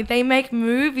funny? They make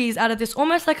movies out of this,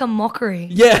 almost like a mockery.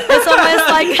 It's almost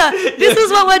like, this is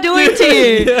what we're doing to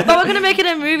you, but we're gonna make it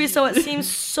a movie, so it seems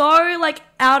so like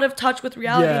out of touch with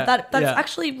reality. That's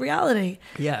actually reality.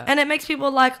 And it makes people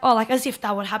like, like as if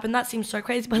that would happen. That seems so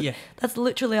crazy, but that's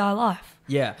literally our life.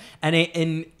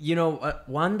 And you know,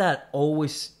 one that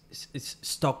always it's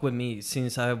stuck with me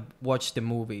since I watched the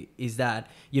movie is that,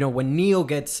 you know, when Neo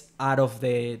gets out of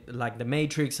the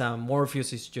Matrix and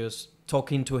Morpheus is just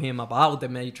talking to him about the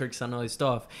Matrix and all this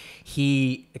stuff,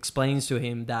 he explains to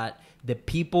him that the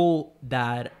people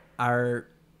that are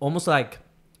almost like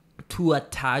too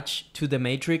attached to the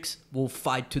Matrix will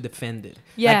fight to defend it.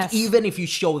 Like, even if you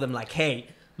show them like, hey,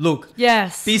 look,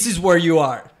 this is where you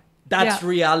are. That's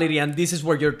reality, and this is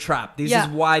where you're trapped. This is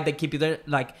why they keep you there.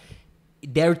 Like,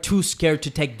 they're too scared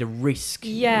to take the risk.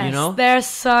 You know? They're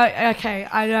so okay.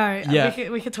 I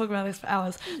know. We could talk about this for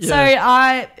hours. So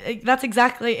that's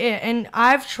exactly it. And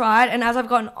I've tried, and as I've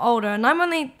gotten older, and I'm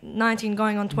only 19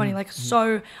 going on 20,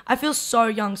 so I feel so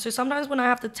young. So sometimes when I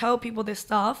have to tell people this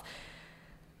stuff,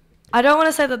 I don't want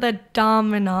to say that they're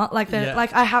dumb enough. Like they're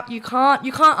you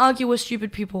can't argue with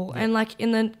stupid people, and like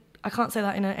I can't say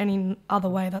that in any other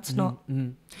way. That's not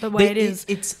the way it is.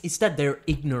 It's that they're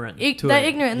ignorant. They're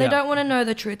ignorant, and they don't want to know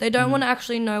the truth. They don't want to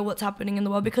actually know what's happening in the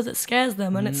world, because it scares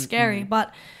them and it's scary.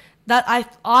 But that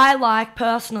I like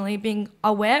personally being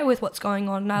aware with what's going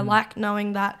on, and I like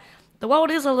knowing that the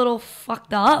world is a little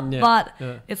fucked up, but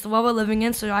it's the world we're living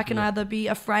in. So I can either be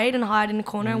afraid and hide in the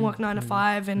corner and work 9 to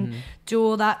 5 and do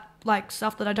all that like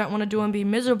stuff that I don't want to do and be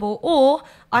miserable, or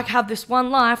I have this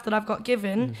one life that I've got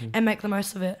given and make the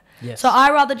most of it. So I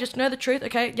rather just know the truth.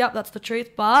 Okay, that's the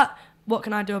truth, but what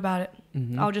can I do about it?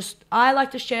 I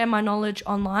like to share my knowledge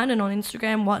online and on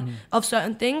Instagram of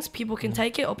certain things. People can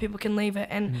take it or people can leave it,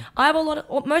 and I have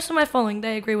most of my following,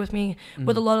 they agree with me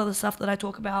with a lot of the stuff that I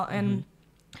talk about, and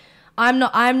I'm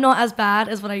not as bad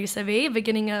as what I used to be. The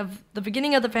beginning of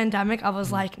the pandemic, I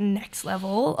was like next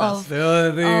level of the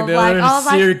other thing,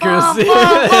 circus.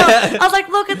 I was like,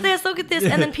 look at this,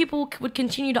 and then people would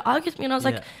continue to argue with me, and I was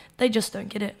like, they just don't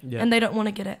get it, and they don't want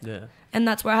to get it, and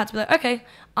that's where I had to be like, okay,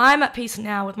 I'm at peace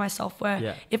now with myself.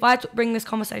 Where if I bring this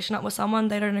conversation up with someone,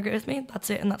 they don't agree with me, that's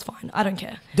it, and that's fine. I don't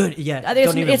care.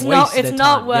 It's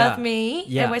not worth me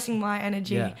wasting my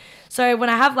energy. So when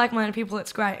I have like-minded people,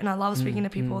 it's great, and I love speaking to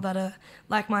people that are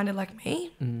like-minded like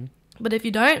me. But if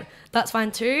you don't, that's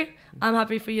fine too. I'm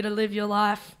happy for you to live your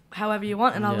life however you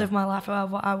want, and I'll live my life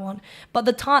however I want. But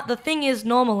the thing is,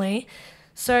 normally,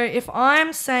 so if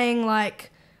I'm saying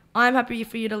like, I'm happy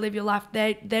for you to live your life,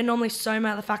 they're normally so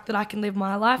mad at the fact that I can live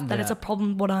my life that it's a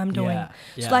problem what I'm doing.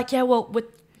 So like, well, with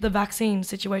the vaccine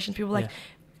situations, people like,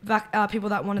 people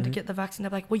that wanted to get the vaccine, they're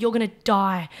like, well, you're gonna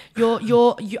die.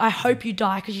 I hope you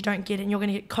die because you don't get it, and you're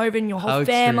gonna get COVID in your whole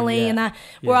family and that.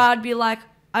 Where I'd be like,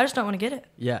 I just don't want to get it.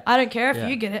 Yeah. I don't care if Yeah.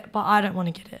 you get it, but I don't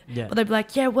want to get it. Yeah. But they'd be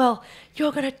like, yeah, well,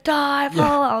 you're going to die. Blah,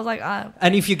 blah. I was like,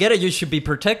 and if you get it, you should be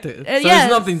protected. So yeah,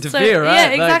 there's nothing to fear, right?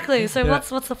 Yeah, exactly. So yeah.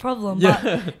 what's the problem?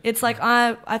 Yeah. But it's like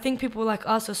I think people like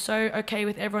us are so okay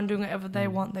with everyone doing whatever they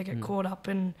want. They get caught up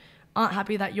and aren't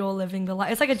happy that you're living the life.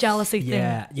 It's like a jealousy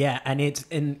thing. Yeah,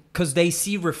 and because they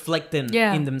see reflecting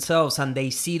in themselves, and they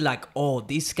see like, oh,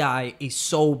 this guy is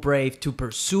so brave to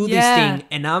pursue this thing,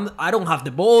 and I don't have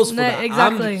the balls for that.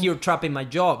 Exactly. I'm here trapped in my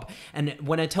job. And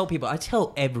when I tell people, I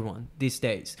tell everyone these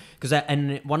days,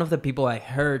 and one of the people I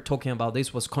heard talking about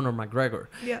this was Conor McGregor,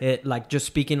 like just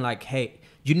speaking like, hey,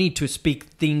 you need to speak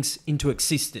things into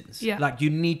existence. Yeah. Like you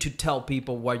need to tell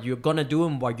people what you're gonna do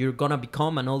and what you're gonna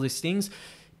become and all these things.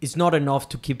 It's not enough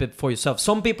to keep it for yourself.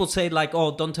 Some people say like,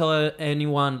 oh, don't tell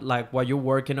anyone like what you're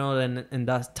working on and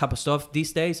that type of stuff.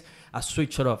 These days, I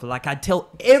switch it off. Like I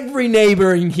tell every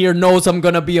neighbor in here knows I'm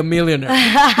going to be a millionaire.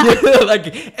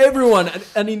 Like everyone.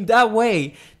 And in that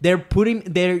way,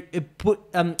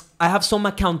 I have some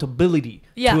accountability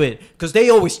to it. Because they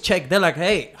always check. They're like,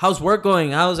 hey, how's work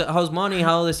going? How's money?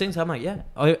 How all these things? I'm like, yeah,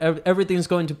 everything's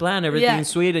going to plan. Everything's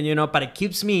sweet. And, but it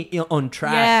keeps me on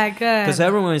track. Yeah, good. Because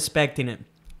everyone is expecting it.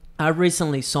 I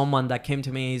recently someone that came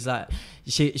to me, he's like,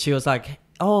 she was like,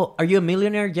 oh, are you a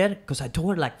millionaire yet? Because I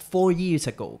told her like 4 years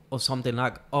ago or something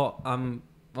like, oh, I'm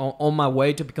on my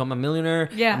way to become a millionaire.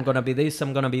 Yeah. I'm going to be this,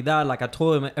 I'm going to be that. Like I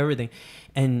told him everything.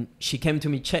 And she came to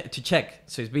me to check.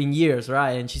 So it's been years,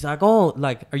 right? And she's like, oh,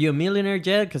 like, are you a millionaire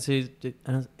yet?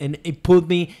 And it put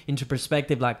me into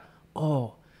perspective like,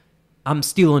 oh, I'm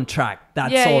still on track.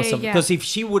 That's awesome. Because if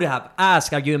she would have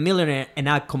asked, are you a millionaire? And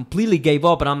I completely gave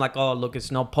up and I'm like, oh, look,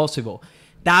 it's not possible.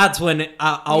 That's when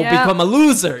I'll become a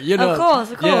loser, Of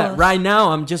course. Yeah, right now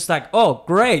I'm just like, oh,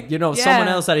 great. Someone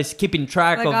else that is keeping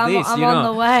track of this, I'm on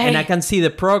the way. And I can see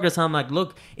the progress. I'm like,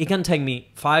 look, it can take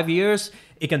me 5 years.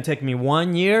 It can take me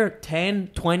 1 year, 10,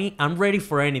 20. I'm ready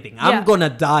for anything. I'm going to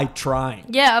die trying.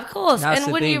 Yeah, of course. That's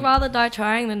and wouldn't you rather die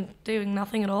trying than doing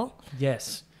nothing at all?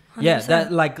 Yes. 100%. Yeah,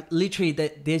 that like literally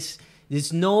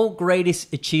there's no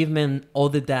greatest achievement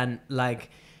other than like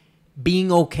being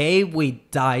okay with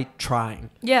die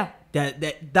trying. Yeah.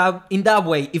 That in that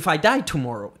way, if I die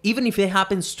tomorrow, even if it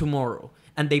happens tomorrow,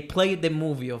 and they play the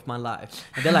movie of my life,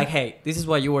 and they're like, hey, this is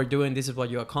what you were doing, this is what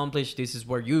you accomplished, this is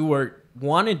where you were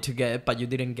wanted to get, but you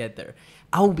didn't get there.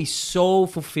 I will be so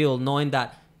fulfilled knowing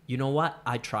that, you know what?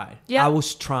 I tried. Yeah. I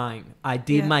was trying. I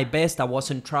did my best. I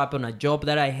wasn't trapped on a job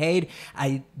that I hate.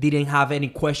 I didn't have any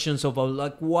questions about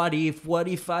like, what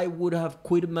if I would have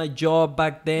quit my job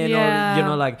back then?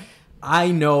 Or, like,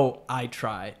 I know I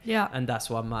tried. Yeah. And that's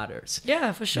what matters.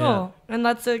 Yeah, for sure. Yeah. And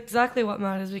that's exactly what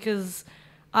matters because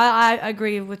I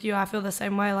agree with you. I feel the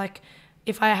same way. Like,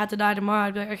 if I had to die tomorrow,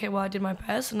 I'd be like, okay, well, I did my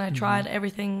best and I tried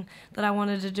everything that I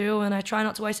wanted to do and I try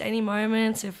not to waste any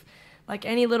moments. If like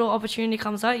any little opportunity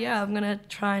comes out, I'm going to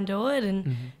try and do it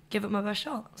and give it my best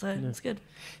shot. So it's good.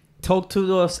 Talk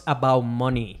to us about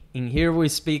money. In here we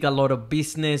speak a lot of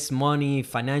business, money,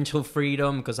 financial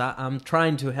freedom, because I'm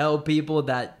trying to help people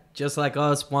that just like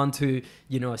us want to,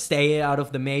 stay out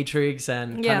of the matrix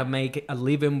and kind of make a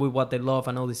living with what they love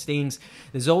and all these things.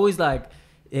 There's always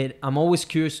I'm always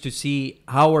curious to see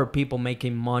how are people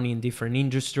making money in different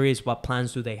industries, what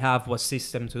plans do they have, what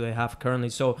systems do they have currently.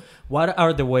 So what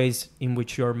are the ways in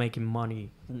which you're making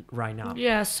money right now?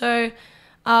 Yeah, so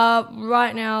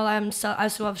right now I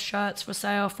still have shirts for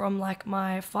sale from like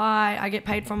my fight. I get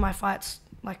paid from my fights,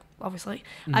 like obviously.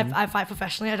 I fight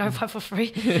professionally, I don't fight for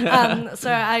free.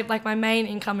 So my main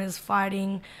income is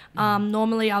fighting.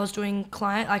 Normally I was doing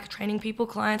training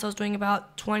clients. I was doing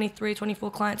about 23, 24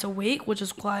 clients a week, which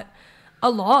is quite a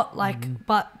lot,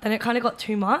 but then it kind of got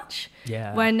too much.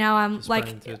 Yeah. Where now I'm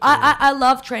I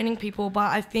love training people, but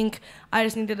I think I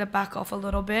just needed to back off a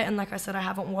little bit. And like I said, I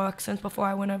haven't worked since before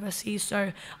I went overseas.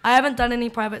 So I haven't done any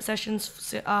private sessions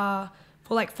for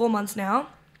like 4 months now.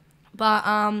 But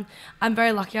I'm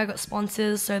very lucky. I got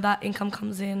sponsors, so that income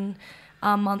comes in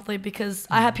monthly because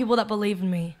I have people that believe in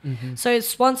me. So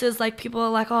sponsors, like people are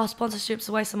like, oh, sponsorship's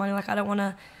a waste of money. Like I don't want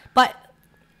to, but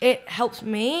it helps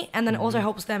me and then it also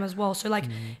helps them as well. So like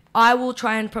I will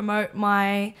try and promote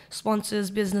my sponsors'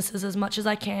 businesses as much as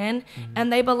I can,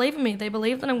 and they believe in me. They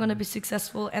believe that I'm going to be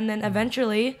successful, and then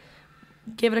eventually,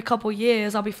 give it a couple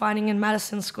years, I'll be fighting in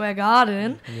Madison Square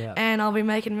Garden and I'll be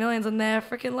making millions and their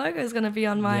freaking logo is going to be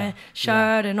on my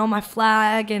shirt and on my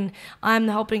flag, and I'm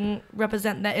helping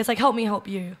represent that. It's like, help me help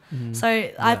you. So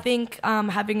I think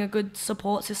having a good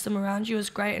support system around you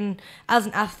is great. And as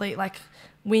an athlete, like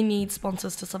we need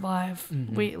sponsors to survive.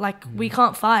 We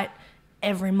can't fight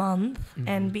every month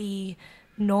and be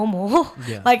normal.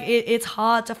 Like it's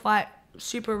hard to fight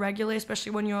super regularly,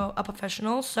 especially when you're a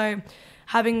professional. So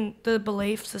having the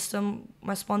belief system,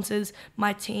 my sponsors,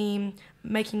 my team,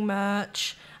 making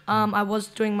merch. I was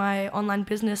doing my online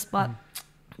business, but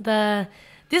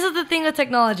this is the thing with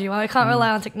technology. Well, I can't rely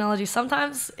on technology.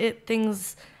 Sometimes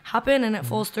things happen and it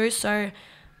falls through. So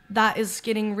that is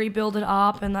getting rebuilded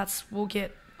up, and will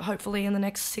get, hopefully in the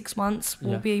next 6 months,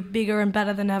 will be bigger and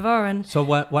better than ever. And so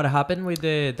what happened with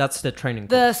that's the training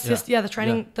course? The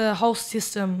training, the whole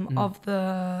system of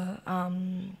the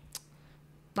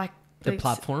the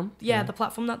platform. The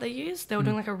platform that they use, they were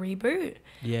doing like a reboot.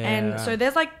 And so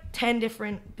there's like 10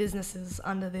 different businesses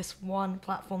under this one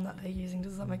platform that they're using.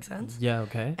 Does that make sense?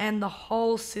 Okay. And the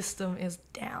whole system is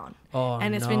down.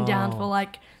 And it's been down for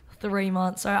like 3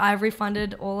 months. So I've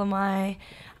refunded all of my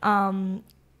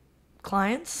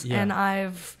clients, and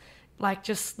I've like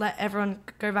just let everyone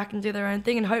go back and do their own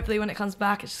thing, and hopefully when it comes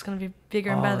back it's just going to be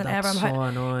bigger and better than ever.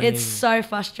 Annoying. It's so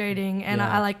frustrating, and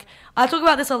I talk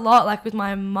about this a lot, like with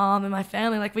my mom and my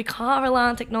family. Like, we can't rely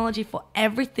on technology for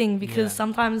everything, because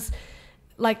sometimes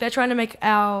like they're trying to make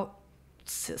our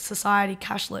society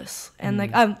cashless, and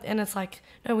and it's like,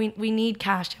 no, we need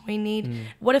cash. We need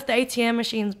what if the ATM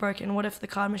machine's broken? What if the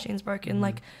card machine's broken?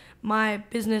 Like, my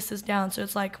business is down, so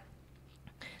it's like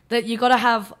that you got to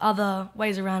have other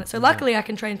ways around it. So luckily I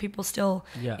can train people still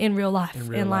in real life.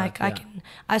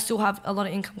 I still have a lot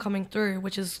of income coming through,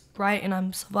 which is great, and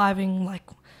I'm surviving like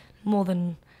more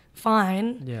than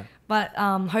fine. But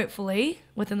hopefully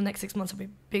within the next 6 months it'll be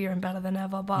bigger and better than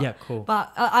ever. But cool.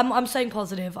 But I'm staying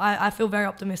positive. I feel very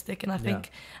optimistic, and I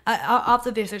think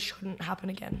after this it shouldn't happen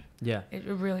again. It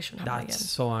really shouldn't happen again. That's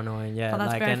so annoying. But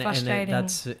that's very frustrating.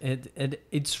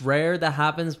 It's rare that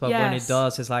happens, but when it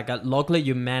does, it's like luckily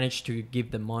you managed to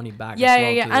give the money back.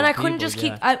 And I couldn't just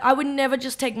keep. I would never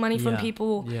just take money from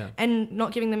people and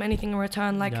not giving them anything in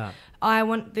return. Like, I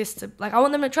want this to, like, I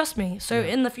want them to trust me. So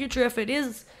in the future, if it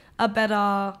is a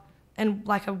better and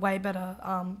like a way better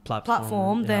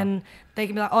platform, then they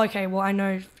can be like, oh, okay, well, I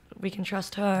know we can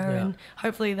trust her, and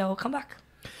hopefully they'll come back.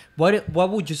 What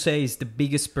would you say is the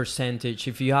biggest percentage,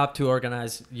 if you have to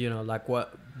organize, like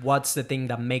what's the thing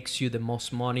that makes you the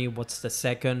most money? What's the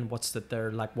second? What's the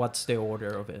third? Like, what's the order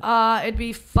of it? It'd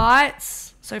be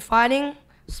fights. So fighting,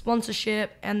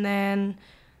 sponsorship, and then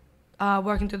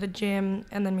working through the gym,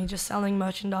 and then me just selling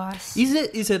merchandise.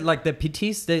 Is it like the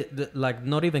PTs, like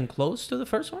not even close to the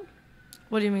first one?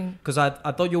 What do you mean? Because I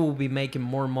thought you would be making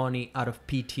more money out of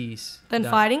PTs than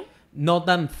fighting. Not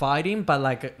than fighting, but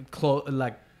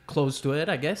like close to it,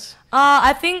 I guess.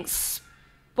 I think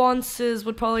sponsors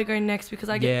would probably go next, because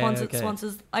I get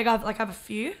sponsors. I have a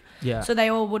few. So they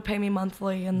all would pay me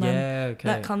monthly, and then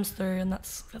that comes through, and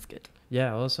that's good.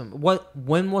 Yeah, awesome.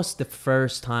 When was the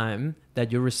first time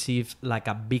that you received like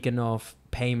a big enough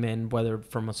payment, whether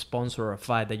from a sponsor or a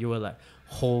fight, that you were like,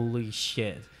 holy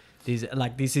shit,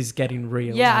 this is getting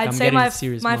real? Yeah, like, I'd say my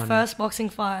first boxing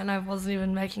fight, and I wasn't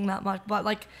even making that much, but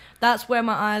like that's where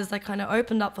my eyes like kind of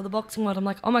opened up for the boxing world. I'm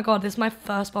like, oh my god, this is my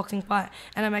first boxing fight,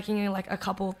 and I'm making like a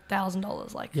couple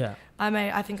 $1,000s. Like,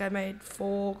 I think I made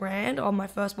 $4,000 on my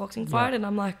first boxing fight, and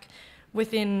I'm like,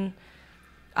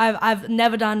 I've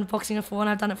never done boxing before, and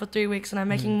I've done it for 3 weeks, and I'm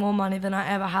making more money than I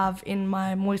ever have in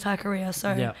my Muay Thai career.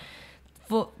 So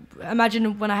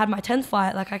imagine when I had my 10th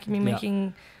fight, like I can be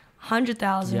making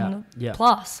 100,000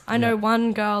 plus. I know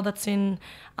one girl that's in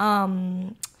a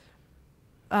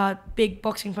big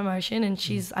boxing promotion, and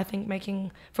she's I think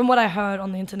making, from what I heard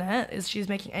on the internet, is she's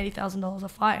making $80,000 a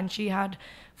fight, and she had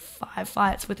 5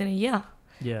 fights within a year.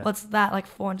 What's that, like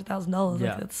 $400,000?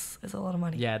 Like, it's a lot of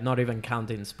money. Not even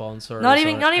counting sponsors. Not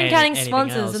even counting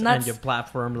sponsors, and your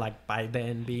platform, like, by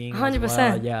then being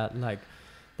 100%. Like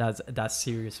that's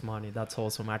serious money. That's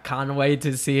awesome. I can't wait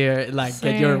to see her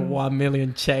get your 1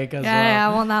 million check as well. Yeah,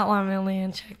 I want that 1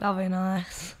 million check. That'll be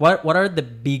nice. What are the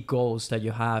big goals that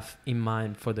you have in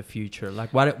mind for the future?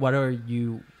 Like, what are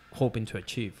you hoping to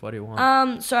achieve? What do you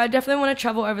want? So I definitely want to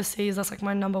travel overseas. That's like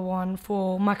my number one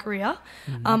for my career.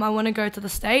 I want to go to the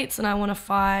States, and I want to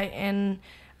fight and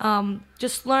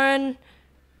just learn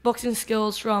boxing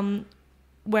skills from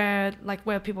where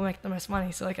people make the most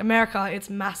money. So like America, it's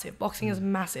massive. Boxing is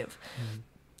massive.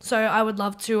 So I would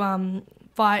love to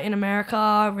fight in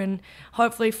America, and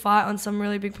hopefully fight on some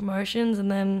really big promotions.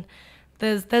 And then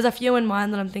there's a few in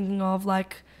mind that I'm thinking of,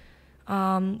 like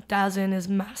DAZN is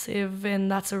massive,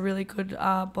 and that's a really good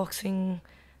boxing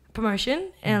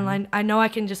promotion. And I know I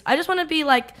just want to be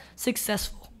like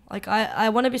successful. Like I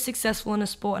want to be successful in a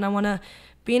sport, and I want to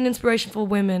be an inspiration for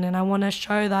women, and I want to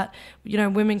show that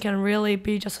women can really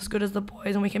be just as good as the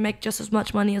boys, and we can make just as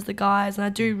much money as the guys. And I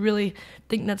do really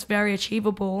think that's very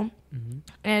achievable.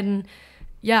 And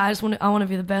yeah, I want to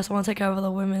be the best. I want to take over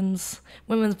the women's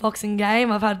boxing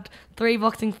game. I've had 3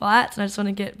 boxing fights, and I just want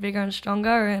to get bigger and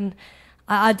stronger. And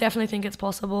I definitely think it's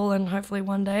possible, and hopefully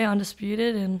one day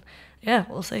undisputed. And yeah,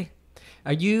 we'll see.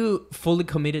 Are you fully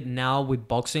committed now with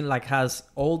boxing? Like, has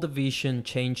all the vision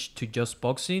changed to just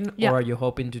boxing, Yeah. or are you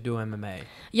hoping to do MMA?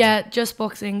 Yeah, just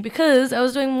boxing, because I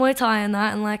was doing Muay Thai and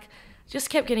that, and like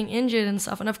just kept getting injured and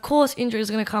stuff. And of course, injury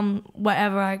is gonna come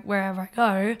wherever I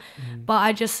go. But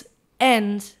I just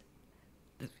end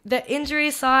the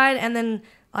injury side, and then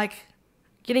like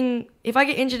if I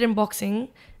get injured in boxing,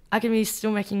 I can be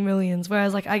still making millions.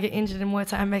 Whereas like I get injured in Muay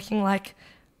Thai, I'm making like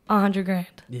 100 grand.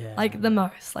 Yeah. Like the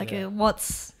most. Like Yeah.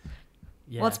 what's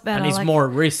better? And it's like, more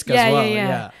risk as well.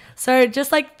 Yeah. So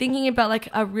just like thinking about like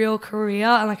a real career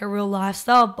and like a real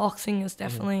lifestyle, boxing is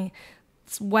definitely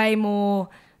it's way more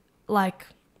like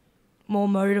more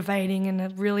motivating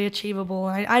and really achievable.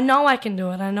 I know I can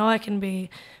do it. I know I can be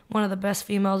one of the best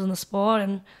females in the sport,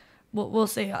 and we'll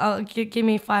see. Give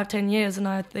me 5-10 years, and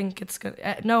I think it's good.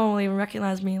 No one will even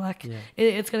recognize me. Like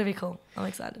it's gonna be cool. I'm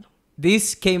excited.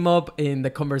 This came up in the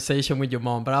conversation with your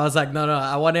mom, but I was like, no,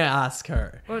 I want to ask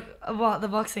her. What the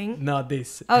boxing? Not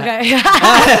this. Okay.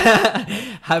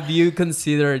 Have you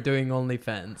considered doing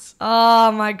OnlyFans?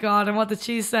 Oh my god! And what did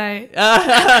she say?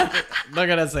 Not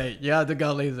gonna say. You have to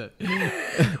go listen.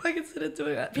 I consider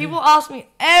doing that. People ask me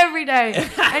every day,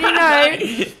 and you know,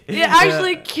 it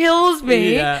actually kills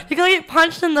me because I get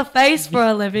punched in the face for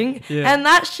a living, and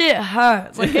that shit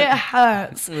hurts. Like it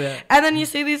hurts. And then you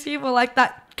see these people like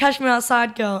that Cash Me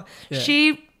Outside girl.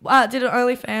 She did an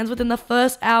OnlyFans. Within the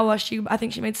first hour, I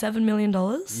think she made $7 million.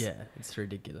 Yeah, it's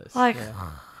ridiculous. Like,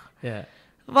 yeah.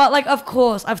 But like, of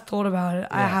course, I've thought about it.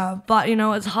 I have, but you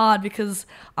know, it's hard because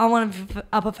I want to be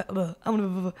I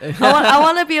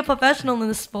want to be a professional in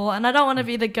this sport, and I don't want to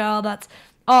be the girl that's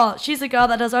she's the girl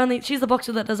that she's the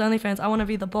boxer that does OnlyFans. I want to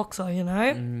be the boxer, you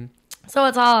know. So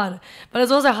it's hard, but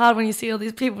it's also hard when you see all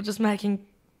these people just making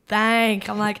bank.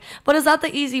 I'm like, but is that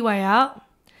the easy way out?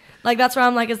 Like, that's where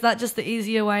I'm like, is that just the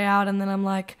easier way out? And then I'm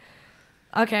like,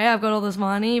 okay, I've got all this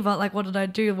money, but like, what did I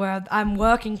do where I'm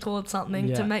working towards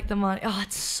something to make the money? Oh,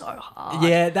 it's so hard.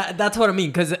 Yeah, that's what I mean.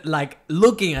 Because like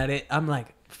looking at it, I'm like,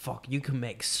 fuck, you can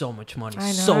make so much money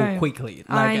so quickly.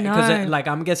 Like, I know. Because like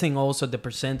I'm guessing also the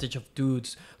percentage of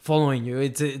dudes following you,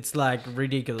 it's like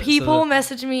ridiculous. People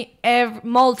message me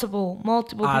multiple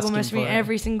people message me for it.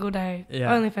 every single day.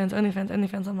 Yeah.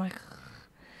 OnlyFans. I'm like,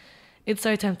 it's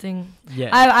so tempting. Yeah.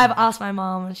 I've asked my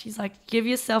mom, and she's like, give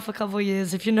yourself a couple of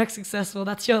years. If you're not successful,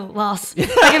 that's your last. That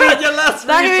can be your last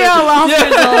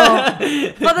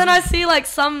result. But then I see like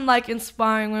some like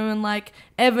inspiring women like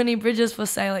Ebony Bridges, for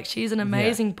say, like she's an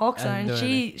amazing boxer, and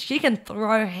she can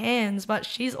throw hands, but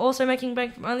she's also making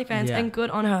bank from OnlyFans, and good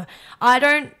on her. I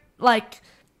don't like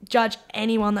judge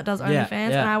anyone that does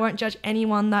OnlyFans, and I won't judge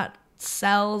anyone that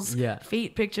sells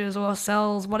feet pictures or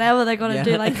sells whatever they gotta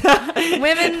do. Like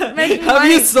women making money. Have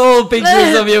you sold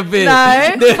pictures of your feet?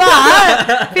 No,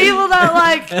 but people that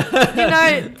like, you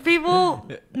know, people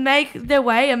make their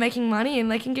way and making money, and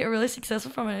they can get really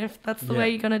successful from it. If that's the way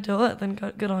you're gonna do it, then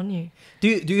good on you. Do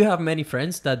you have many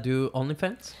friends that do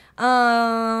OnlyFans?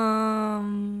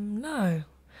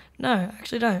 No, I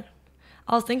actually don't.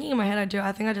 I was thinking in my head I do.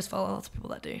 I think I just follow lots of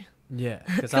people that do. Yeah,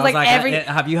 because I was like,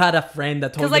 have you had a friend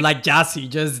that told you like Jazzy,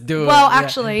 just do it? Well,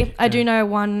 actually, I do know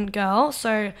one girl.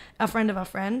 So a friend of a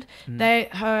friend,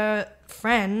 her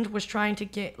friend was trying to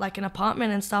get like an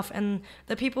apartment and stuff, and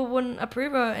the people wouldn't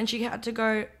approve her, and she had to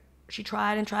go. She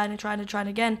tried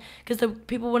again because the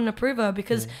people wouldn't approve her,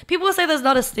 because people say there's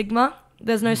not a stigma.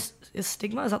 There's no is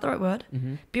stigma. Is that the right word?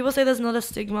 People say there's not a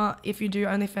stigma if you do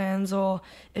OnlyFans or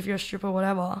if you're a stripper or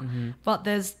whatever. But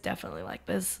there's definitely like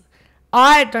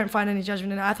I don't find any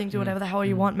judgment in it. I think do whatever the hell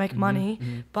you want, make money.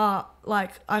 But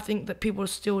like, I think that people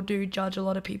still do judge a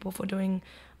lot of people for doing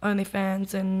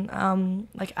OnlyFans and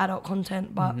like adult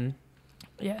content. But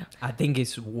yeah, I think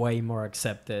it's way more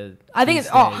accepted. I think it's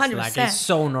 100%. Like, it's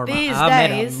so normal. These I've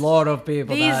days, met a lot of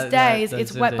people. These days,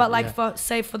 it's wet. But like, for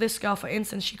this girl, for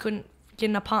instance, she couldn't get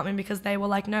an apartment because they were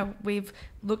like, no, we've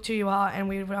looked who you are and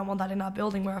we don't want that in our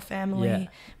building. We're a family.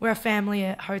 We're a family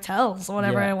at hotels or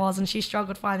whatever it was, and she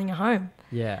struggled finding a home.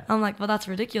 I'm like, well, that's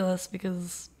ridiculous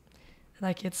because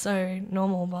like it's so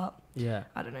normal, but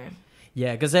I don't know.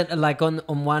 Because like on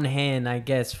one hand, I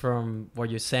guess from what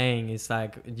you're saying, it's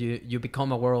like you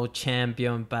become a world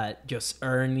champion, but just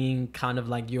earning kind of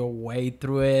like your way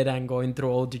through it and going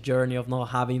through all the journey of not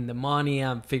having the money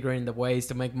and figuring the ways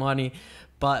to make money.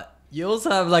 But You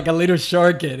also have like a little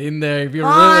shortcut in there if you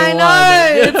really I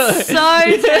want it. know, it's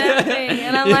so tempting.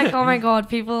 And I'm like, oh my God,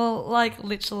 people like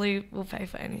literally will pay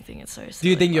for anything. It's so silly. Do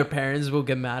you think your parents will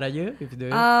get mad at you if you do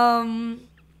it?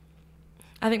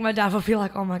 I think my dad would be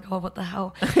like, oh my God, what the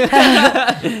hell?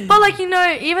 But like, you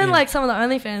know, even like some of the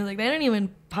OnlyFans, like they don't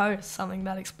even post something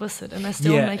that explicit and they're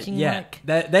still making like...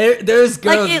 There's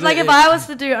girls... Like if I was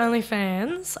to do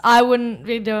OnlyFans, I wouldn't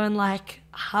be doing like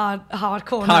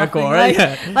hardcore nothing. Like,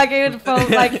 like it would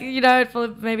probably, like, you know, it'd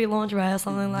probably maybe lingerie or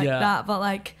something like that. But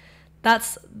like...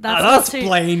 That's too,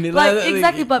 plain. Like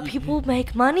exactly, but people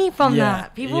make money from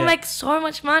that. People make so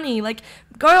much money. Like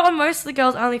go on most of the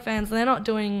girls' OnlyFans, they're not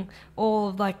doing all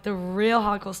of like the real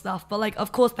hardcore stuff. But like,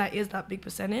 of course, that is that big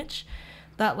percentage.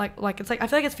 That like it's like I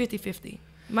feel like it's 50-50.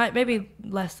 Maybe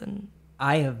less than.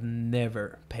 I have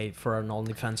never paid for an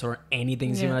OnlyFans or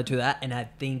anything similar to that, and I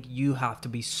think you have to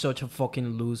be such a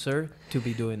fucking loser to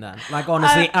be doing that. Like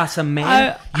honestly, as a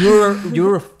man,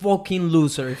 you're a fucking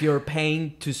loser if you're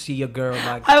paying to see a girl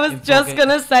like. I was just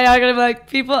gonna say, I'm gonna be like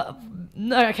people.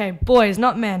 No, okay, boys,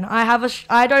 not men.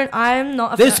 I'm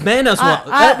not. This man as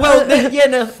well.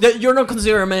 You're not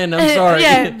considered a man. I'm sorry.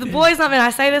 Yeah, the boys, not men. I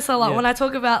say this a lot when I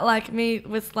talk about like me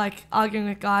with like arguing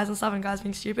with guys and stuff and guys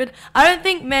being stupid. I don't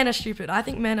think men are stupid. I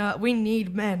think we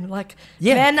need men. Like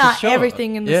men are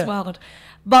everything in this world.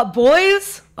 But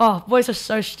boys, boys are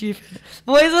so stupid.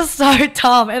 Boys are so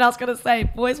dumb. And I was gonna say,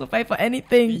 boys will pay for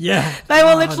anything. Yeah, they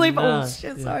will literally. No. Oh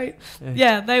shit, sorry.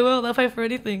 Yeah, they will. They'll pay for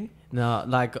anything. No,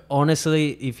 like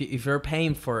honestly, if you're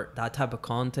paying for that type of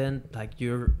content, like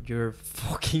you're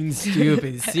fucking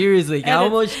stupid. Seriously,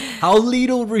 how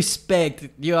little respect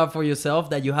you have for yourself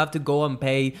that you have to go and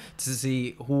pay to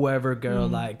see whoever girl,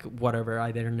 like whatever,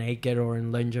 either naked or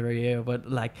in lingerie.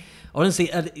 But like honestly,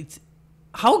 it's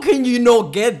how can you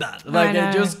not get that? Like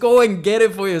just go and get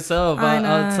it for yourself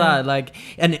outside. Like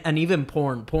and even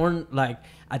porn like.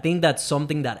 I think that's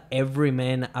something that every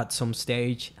man at some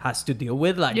stage has to deal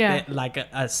with, like like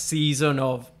a season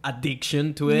of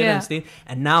addiction to it and stuff.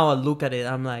 And now I look at it,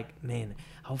 I'm like, man,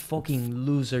 how fucking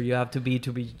loser you have to be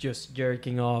just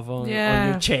jerking off on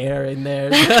your chair in there,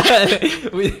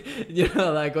 with, you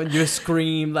know, like on your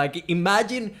screen. Like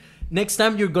imagine next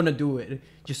time you're gonna do it,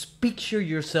 just picture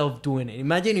yourself doing it.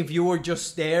 Imagine if you were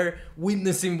just there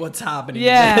witnessing what's happening.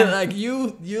 Yeah. Like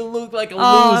you look like a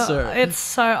loser. It's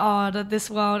so odd. This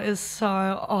world is so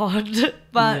odd.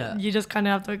 But you just kind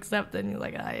of have to accept it. And you're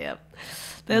like,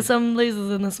 there's some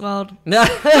losers in this world. There's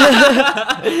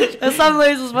some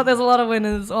losers, but there's a lot of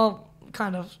winners. Or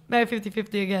kind of. Maybe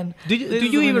 50-50 again. Do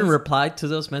you even reply to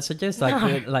those messages?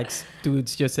 Like, like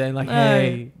dudes just saying like,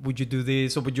 hey, would you do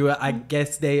this? Or would you, I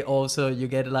guess you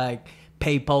get like,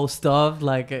 PayPal stuff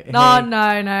like no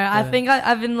I think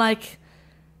I've been like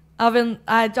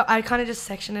I kind of just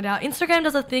section it out. Instagram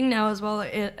does a thing now as well.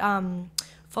 It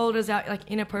folders out like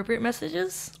inappropriate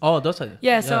messages. Does it?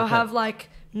 So I'll have like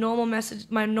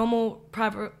my normal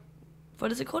private,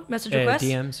 what is it called, message request,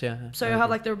 DMs. So I'll have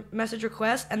like the message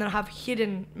request and then I'll have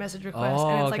hidden message requests,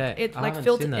 and it's like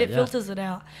filters it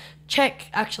out. Check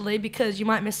actually, because you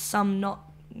might miss some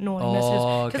naughty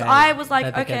messages, because I was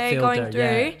like going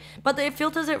through, but it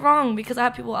filters it wrong, because I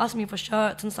have people asking me for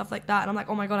shirts and stuff like that, and I'm like,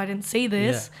 oh my God, I didn't see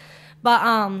this. But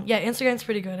Instagram's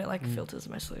pretty good. It like filters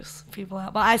most of those people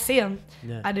out, but I see them.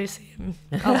 I do see them.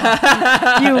 You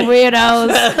weirdos.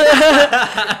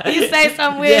 You say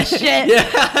some weird shit.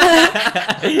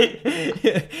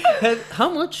 How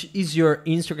much is your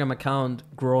Instagram account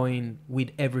growing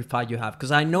with every fight you have?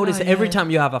 Because I notice every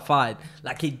time you have a fight,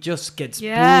 like it just gets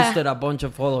boosted a bunch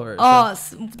of followers.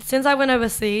 Since I went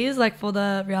overseas, like for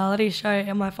the reality show,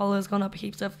 and my followers gone up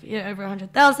heaps of over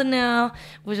 100,000 now,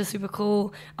 which is super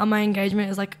cool. My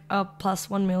engagement is like plus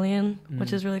 1 million,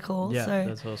 which is really cool. So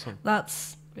that's awesome.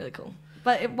 That's really cool.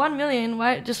 But if 1 million,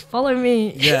 why just follow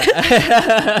me? Just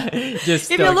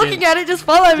if you're looking at it, just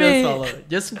follow me.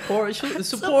 Just support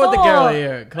the girl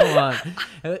here. Come on.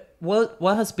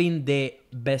 What has been the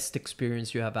best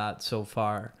experience you have had so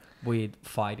far with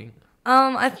fighting?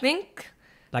 I think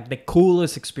like the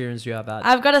coolest experience you have had.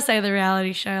 I've got to say the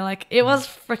reality show. Like it was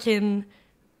freaking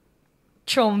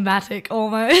traumatic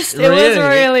almost. It was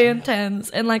really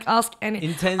intense, and like ask any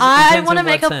intense. I want to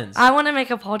make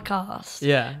a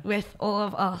podcast with all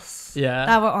of us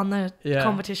that were on the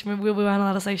competition. We weren't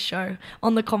allowed to say show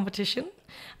on the competition,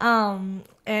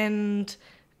 and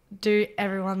do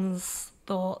everyone's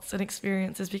thoughts and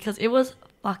experiences, because it was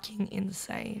fucking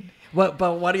insane. But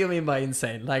what do you mean by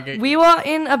insane? Like we were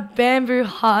in a bamboo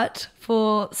hut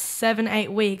for 7-8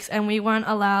 weeks, and we weren't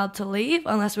allowed to leave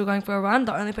unless we were going for a run.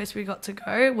 The only place we got to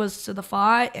go was to the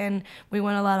fight, and we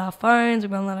weren't allowed our phones. We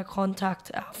weren't allowed to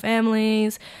contact our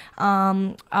families.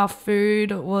 Our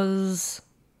food was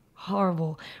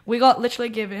horrible. We got literally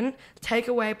given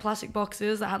takeaway plastic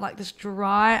boxes that had like this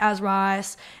dry as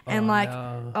rice, and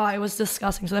it was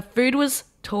disgusting. So the food was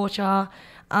torture.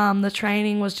 The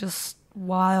training was just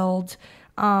wild.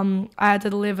 I had to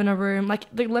live in a room. Like,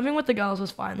 living with the girls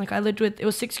was fine. Like, I lived with, it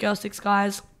was 6 girls, 6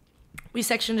 guys. We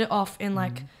sectioned it off in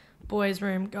like boys'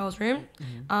 room, girls' room.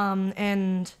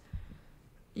 And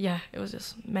yeah, it was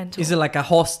just mental. Is it like a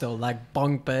hostel, like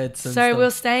bunk beds and so stuff? we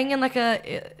were staying in like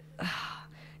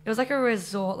it was like a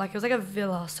resort, like it was like a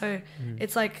villa. So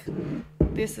it's like,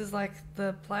 this is like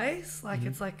the place, like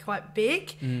it's like quite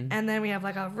big, and then we have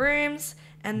like our rooms,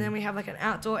 and then we have like an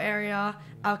outdoor area,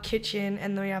 our kitchen,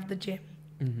 and then we have the gym.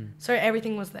 So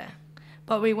everything was there,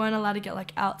 but we weren't allowed to get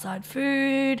like outside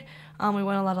food. We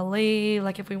weren't allowed to leave.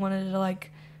 Like, if we wanted to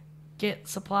like get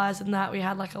supplies and that, we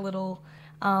had like a little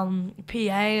PA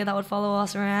that would follow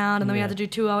us around, and then we had to do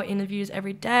 2-hour interviews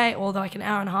every day, or like an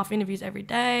hour and a half interviews every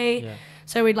day.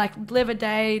 So we'd like live a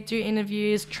day, do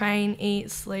interviews, train,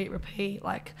 eat, sleep, repeat.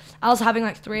 Like, I was having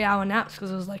like 3-hour naps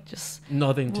because it was like just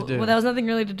nothing to do. Well, there was nothing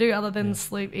really to do other than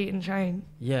sleep, eat, and train.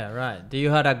 Yeah, right. Do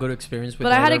you had a good experience with?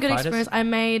 But I had a good fighters? experience. I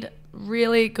made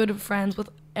really good friends with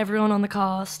everyone on the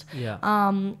cast.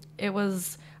 It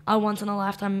was a once in a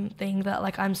lifetime thing that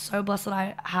like I'm so blessed that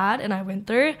I had and I went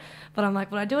through. But I'm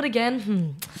like, would I do it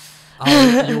again?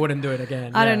 Oh, you wouldn't do it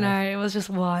again. I don't know. It was just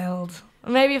wild.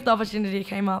 Maybe if the opportunity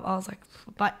came up, I was like,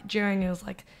 but during it was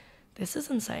like, this is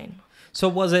insane. So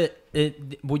was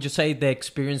would you say the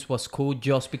experience was cool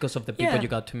just because of the people you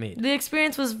got to meet? The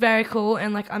experience was very cool,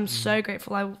 and like I'm so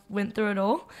grateful I went through it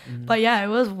all. But yeah, it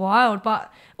was wild.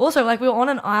 But also, like, we were on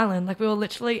an island, like we were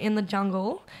literally in the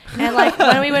jungle, and like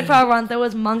when we went for our runs, there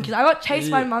was monkeys. I got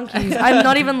chased by monkeys. I'm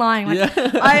not even lying. Like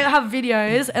I have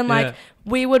videos, and like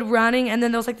we would running, and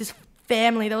then there was like this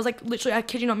family. There was like literally, I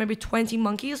kid you not, maybe 20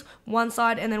 monkeys, one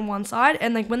side and then one side.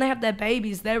 And like when they have their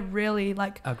babies, they're really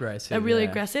like aggressive. They're really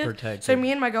aggressive. Protective. So me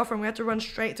and my girlfriend, we had to run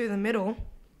straight through the middle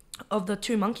of the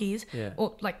 2 monkeys,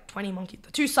 or like 20 monkeys,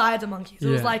 the 2 sides of monkeys. It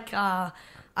was like I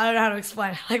don't know how to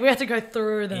explain. Like, we had to go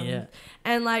through them,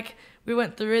 and like we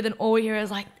went through. Then all we hear is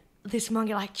like this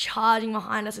monkey like charging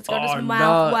behind us. It's got its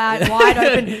mouth wide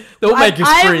open. Don't make you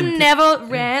sprint. I have never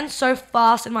ran so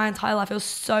fast in my entire life. It was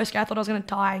so scary. I thought I was going to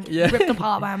die and get ripped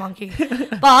apart by a monkey.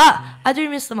 But I do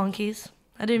miss the monkeys.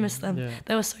 I do miss them.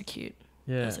 They were so cute.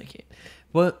 They were so cute.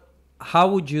 Well, how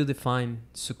would you define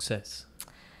success?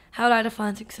 How would I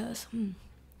define success?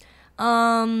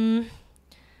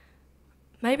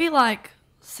 Maybe like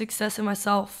success in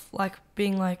myself, like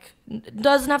being like, it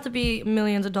doesn't have to be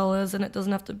millions of dollars, and it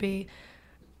doesn't have to be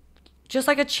just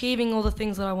like achieving all the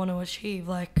things that I want to achieve,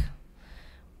 like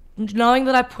knowing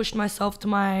that I pushed myself to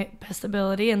my best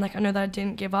ability, and like I know that I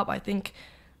didn't give up. I think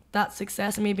that's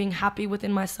success, and me being happy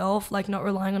within myself, like not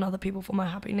relying on other people for my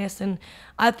happiness. And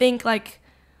I think like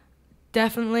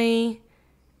definitely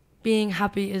being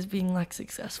happy is being like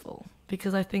successful,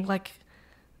 because I think like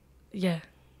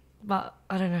but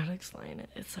I don't know how to explain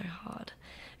it. It's so hard.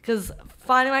 Because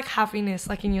finding like happiness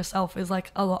like in yourself is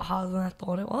like a lot harder than I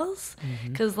thought it was.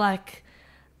 Because like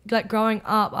growing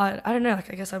up, I don't know,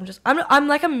 like I guess I'm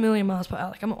like a million miles per hour.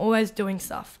 Like I'm always doing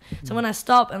stuff. So when I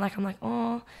stop and like I'm like,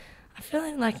 oh, I'm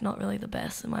feeling like not really the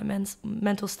best in my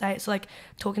mental state. So like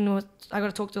I got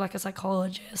to talk to like a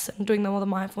psychologist and doing all the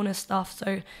mindfulness stuff.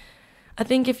 So I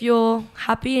think if you're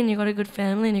happy and you got a good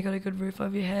family and you got a good roof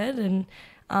over your head, and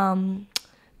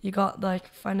you got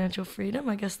like financial freedom,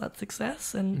 I guess that's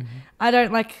success. And I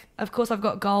don't like, of course I've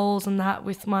got goals and that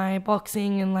with my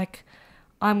boxing, and like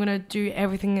I'm going to do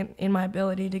everything in my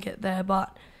ability to get there.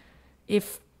 But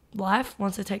if life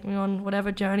wants to take me on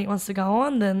whatever journey it wants to go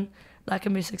on, then that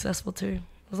can be successful too.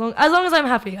 As long as I'm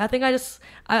happy. I think I just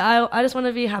want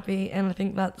to be happy, and I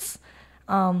think that's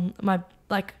my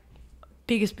like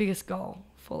biggest goal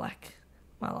for like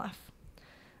my life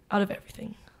out of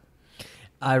everything.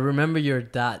 I remember your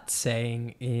dad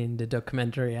saying in the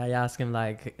documentary, I asked him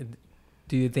like,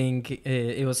 do you think,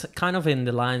 it was kind of in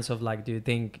the lines of like, do you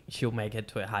think she'll make it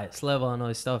to a highest level and all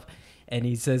this stuff? And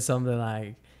he says something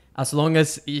like, as long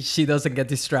as she doesn't get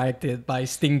distracted by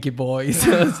stinky boys.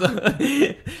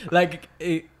 Like,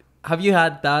 have you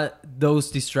had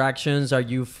those distractions? Are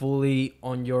you fully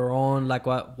on your own? Like,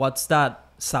 what's that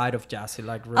side of Jazzy,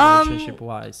 like relationship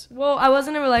wise? Well, I was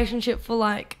in a relationship for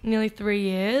like nearly 3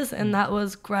 years, and that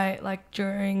was great, like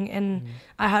during, and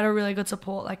I had a really good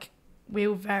support like we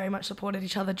very much supported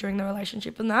each other during the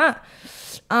relationship and that.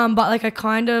 But like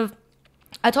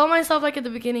I told myself like at the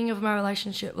beginning of my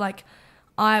relationship, like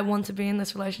I want to be in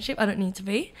this relationship. I don't need to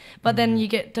be. But then you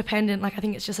get dependent. Like I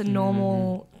think it's just a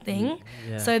normal thing.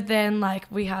 Yeah. So then like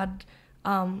we had,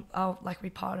 we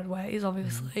parted ways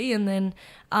obviously. And then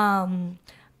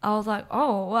I was like,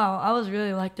 oh wow, I was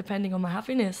really like depending on my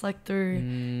happiness like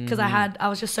through, because I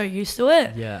was just so used to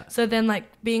it. Yeah. So then like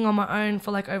being on my own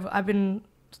for like I've been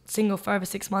single for over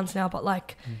 6 months now, but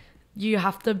like you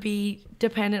have to be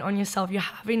dependent on yourself. Your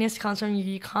happiness comes from you.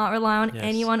 You can't rely on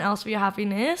anyone else for your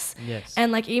happiness. Yes.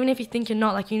 And like even if you think you're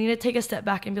not, like you need to take a step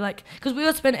back and be like, because we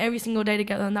would spend every single day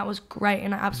together and that was great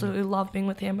and I absolutely love being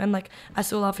with him and like I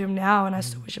still love him now and I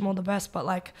still wish him all the best, but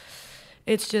like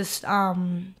it's just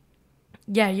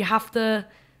you have to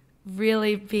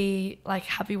really be like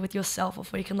happy with yourself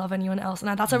before you can love anyone else.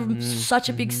 And that's such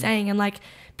a big saying, and like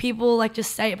people like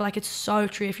just say it, but like it's so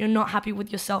true. If you're not happy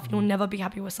with yourself, you'll never be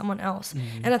happy with someone else.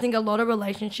 And I think a lot of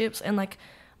relationships, and like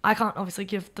I can't obviously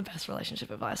give the best relationship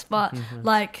advice, but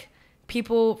like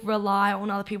people rely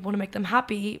on other people to make them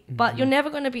happy, but you're never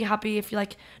going to be happy if you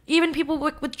like, even people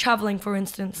work with traveling, for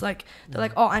instance, like they're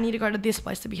like, oh, I need to go to this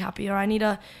place to be happy, or I need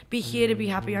to be here to be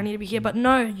happy, or I need to be here. But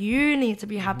no, you need to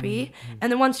be happy.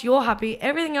 And then once you're happy,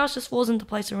 everything else just falls into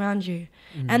place around you.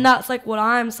 And that's like what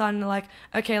I'm starting to like,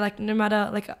 okay, like no matter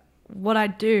like what I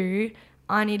do,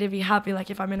 I need to be happy. Like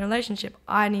if I'm in a relationship,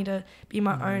 I need to be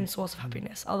my own source of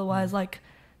happiness. Otherwise, like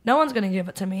no one's going to give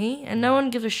it to me, and no one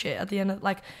gives a shit at the end of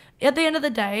the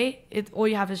day, all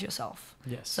you have is yourself.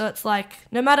 Yes. So it's like,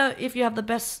 no matter if you have the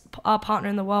best partner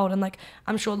in the world, and like,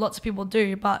 I'm sure lots of people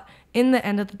do, but in the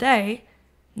end of the day,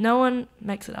 no one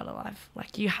makes it out alive.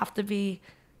 Like you have to be,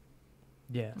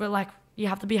 you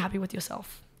have to be happy with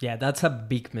yourself. Yeah, that's a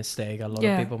big mistake a lot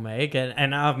of people make.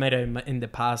 And I've made it in the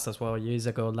past as well, years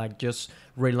ago, like just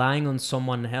relying on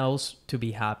someone else to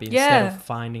be happy instead of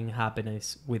finding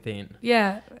happiness within.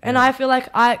 Yeah. And I feel like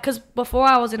because before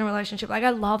I was in a relationship, like I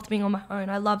loved being on my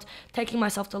own. I loved taking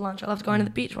myself to lunch. I loved going to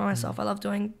the beach by myself. I loved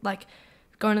doing like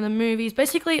going to the movies.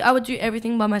 Basically, I would do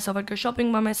everything by myself. I'd go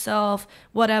shopping by myself,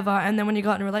 whatever. And then when you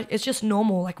got in a relationship, it's just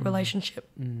normal, like relationship.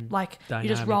 Like Dynamic, you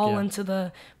just roll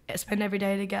into spend every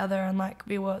day together, and like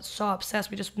we were so obsessed.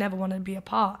 We just never wanted to be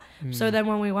apart. So then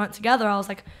when we weren't together, I was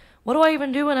like, what do I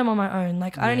even do when I'm on my own?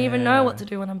 Like I don't even know what to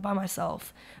do when I'm by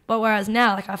myself. But whereas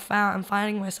now, like I'm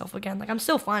finding myself again. Like I'm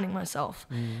still finding myself.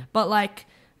 But like,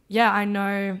 yeah, I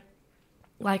know.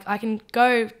 Like I can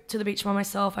go to the beach by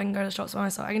myself, I can go to the shops by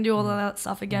myself, I can do all of that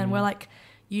stuff again, where like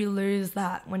you lose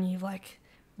that when you like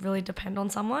really depend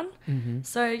on someone.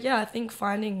 So yeah, I think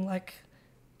finding like,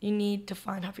 you need to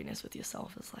find happiness with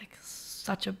yourself is like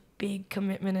such a big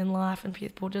commitment in life, and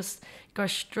people just go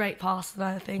straight past it,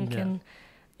 I think. And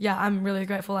yeah, I'm really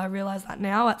grateful I realized that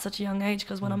now at such a young age,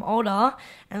 because when I'm older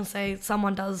and say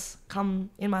someone does come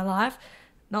in my life,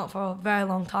 not for a very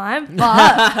long time,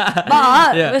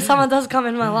 but if someone does come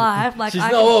in my life, like she's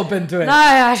not open to it.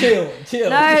 No, chill.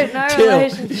 No chill.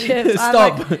 relationships.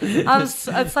 Stop.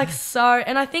 It's like so,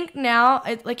 and I think now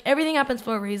like everything happens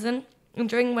for a reason. And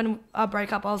during when our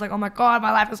breakup, I was like, oh my god,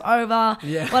 my life is over.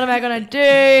 What am I gonna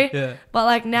do? But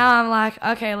like now I'm like,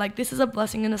 okay, like this is a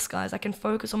blessing in disguise. I can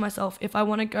focus on myself. If I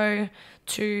want to go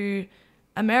to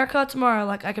America tomorrow,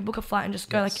 like I could book a flight and just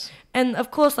go. Like, and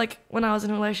of course, like when I was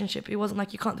in a relationship, it wasn't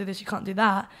like you can't do this, you can't do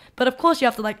that, but of course you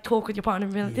have to like talk with your partner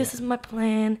and be like, this is my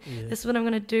plan, this is what I'm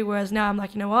gonna do. Whereas now I'm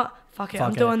like, you know what, fuck it,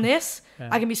 I'm doing this.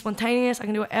 I can be spontaneous, I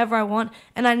can do whatever I want,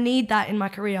 and I need that in my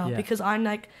career, because I'm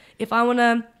like, if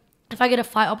I get a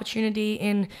flight opportunity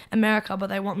in America, but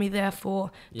they want me there for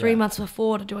 3 months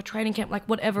before to do a training camp, like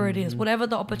whatever it is, whatever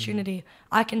the opportunity,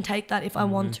 I can take that if I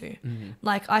want to.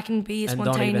 Like I can be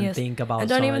spontaneous. And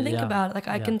don't even think about it. Like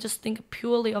I can just think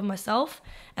purely of myself,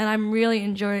 and I'm really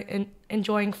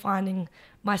enjoying finding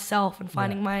myself and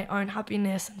finding my own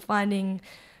happiness and finding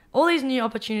all these new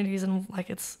opportunities, and like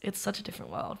it's such a different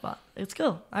world, but it's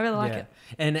cool. I really like it.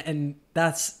 And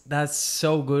that's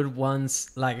so good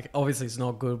once, like obviously it's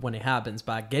not good when it happens,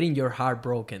 but getting your heart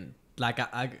broken, like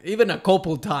I even a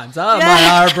couple times. I had my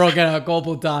heart broken a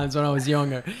couple times when I was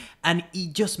younger, and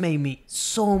it just made me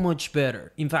so much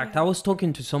better. In fact, I was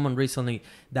talking to someone recently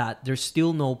that there's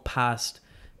still no past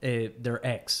their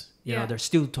ex. You know, they're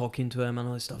still talking to them and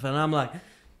all this stuff, and I'm like,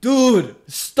 dude,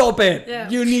 stop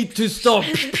it. You need to stop.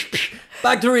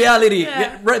 Back to reality.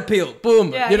 Red pill.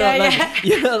 Boom.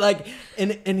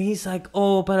 And he's like,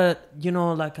 oh, but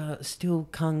still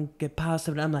can't get past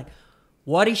it. And I'm like,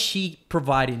 what is she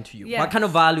providing to you? What kind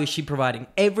of value is she providing?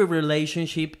 Every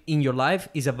relationship in your life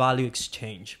is a value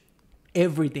exchange.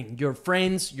 everything, your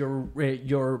friends,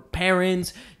 your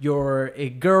parents, your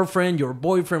girlfriend, your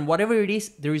boyfriend, whatever it is,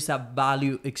 there is a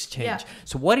value exchange. Yeah.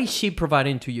 So what is she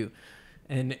providing to you?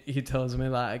 And he tells me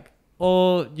like,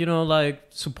 oh, you know, like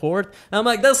support. And I'm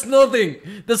like, that's nothing.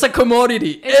 That's a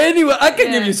commodity. Anyone, I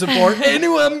can give you support.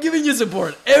 Anyone, I'm giving you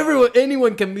support.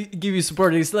 Anyone can give you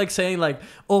support. It's like saying like,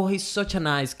 oh, he's such a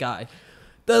nice guy.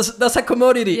 That's a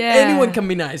commodity. Yeah. Anyone can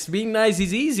be nice. Being nice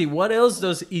is easy. What else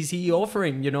is he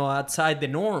offering, you know, outside the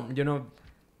norm? You know,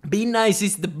 being nice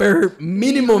is the bare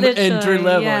minimum entry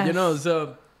level, yes. you know.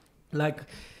 So like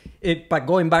it, but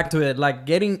going back to it, like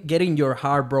getting your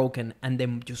heart broken and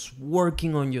then just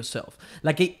working on yourself.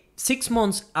 Like 6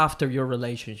 months after your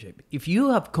relationship, if you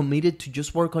have committed to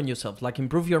just work on yourself, like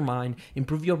improve your mind,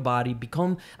 improve your body,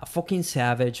 become a fucking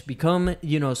savage, become,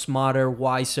 you know, smarter,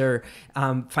 wiser,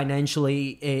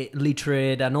 financially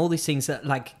literate, and all these things,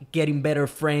 like getting better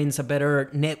friends, a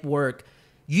better network,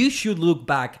 you should look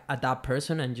back at that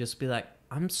person and just be like,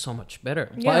 I'm so much better.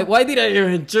 Yeah. Why did I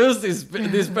even choose this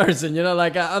person? You know,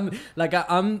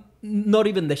 I'm not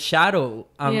even the shadow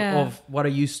of what I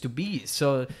used to be.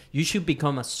 So you should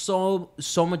become a so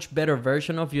much better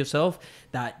version of yourself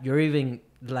that you're even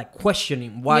like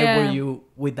questioning why were you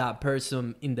with that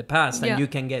person in the past, and you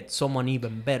can get someone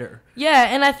even better. Yeah,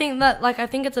 and I think that I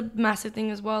think it's a massive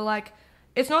thing as well. Like,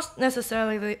 it's not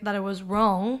necessarily that it was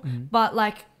wrong, but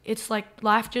like, it's like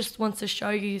life just wants to show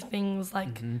you things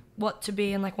like what to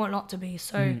be and like what not to be.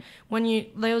 So when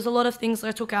there was a lot of things that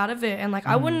I took out of it, and like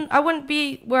I wouldn't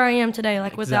be where I am today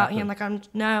like without him. Like I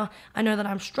know that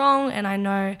I'm strong, and I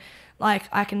know like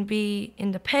I can be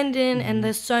independent, and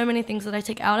there's so many things that I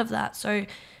take out of that. So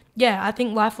yeah, I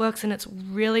think life works in its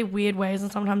really weird ways,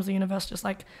 and sometimes the universe just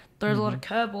like throws a lot of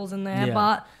curveballs in there,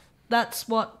 but that's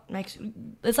what makes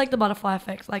it's like the butterfly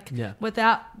effect. Like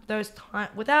without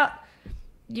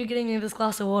you getting me this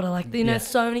glass of water, like, you know,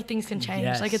 so many things can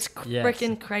change. Like, it's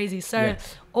freaking crazy. So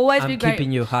always be grateful. I'm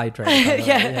keeping you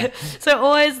hydrated. So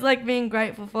always like being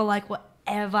grateful for like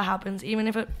whatever happens, even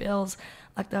if it feels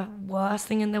like the worst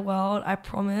thing in the world. I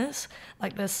promise,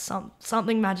 like, there's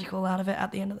something magical out of it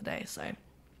at the end of the day. So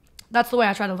that's the way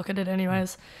I try to look at it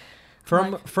anyways.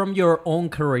 From your own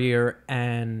career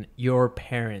and your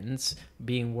parents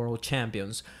being world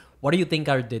champions, what do you think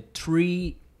are the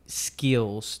 3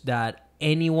 skills that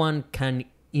anyone can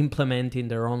implement in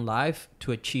their own life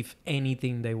to achieve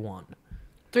anything they want?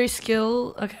 3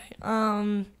 skill, okay.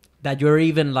 That you're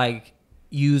even like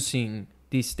using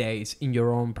these days in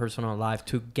your own personal life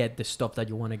to get the stuff that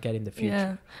you want to get in the future.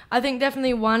 Yeah, I think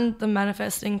definitely one, the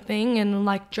manifesting thing, and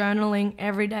like journaling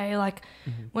every day. Like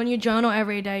when you journal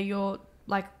every day, you're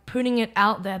like putting it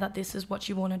out there that this is what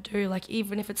you want to do. Like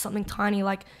even if it's something tiny,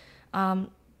 like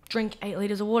drink 8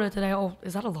 liters of water today. Oh,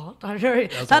 is that a lot? I don't know.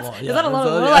 Is that a lot of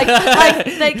water?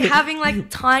 Like having like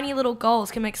tiny little goals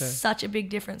can make such a big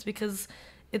difference, because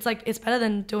it's like, it's better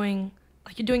than doing,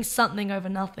 like, you're doing something over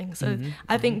nothing. So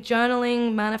I think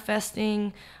journaling,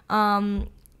 manifesting,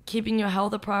 keeping your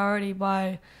health a priority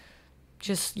by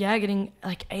just, getting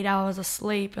like 8 hours of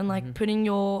sleep, and like putting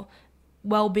your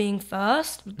well-being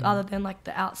first, other than like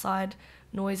the outside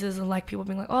noises and like people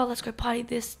being like, oh, let's go party,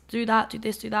 this, do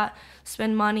that,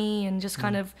 spend money, and just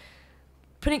kind of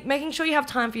making sure you have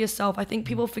time for yourself. I think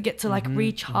people forget to like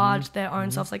recharge their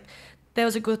own selves. Like, there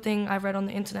was a good thing I read on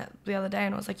the internet the other day,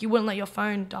 and it was like, you wouldn't let your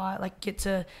phone die, like get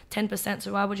to 10%,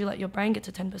 so why would you let your brain get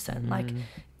to 10%? Like,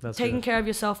 that's taking care of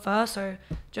yourself first. So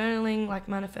journaling, like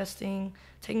manifesting,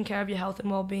 taking care of your health and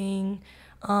well-being,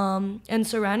 and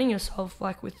surrounding yourself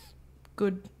like with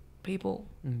good people.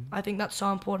 I think that's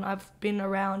so important. I've been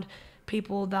around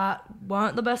people that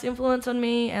weren't the best influence on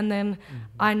me, and then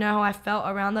I know how I felt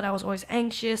around that. I was always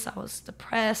anxious, I was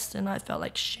depressed, and I felt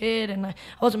like shit, and I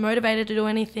wasn't motivated to do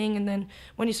anything. And then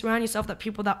when you surround yourself with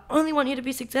people that only want you to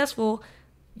be successful,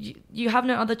 you have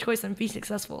no other choice than be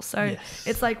successful. So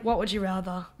it's like, what would you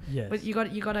rather? But you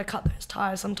got to cut those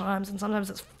ties sometimes, and sometimes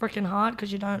it's freaking hard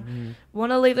because you don't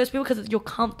want to leave those people, because you're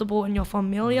comfortable and you're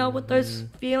familiar with those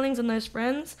feelings and those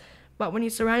friends. But when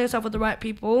you surround yourself with the right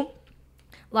people,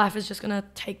 life is just gonna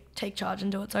take charge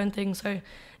and do its own thing. So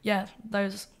yeah,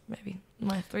 those maybe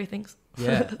my 3 things.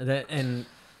 And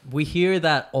we hear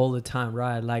that all the time,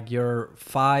 right? Like, your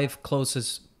 5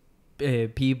 closest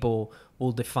people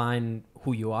will define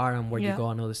who you are and where you go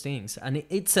and all these things, and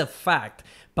it's a fact.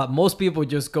 But most people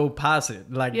just go past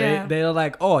it. Like they're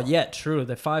like, oh yeah, true,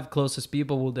 the 5 closest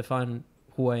people will define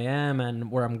who I am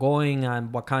and where I'm going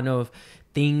and what kind of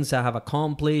things I have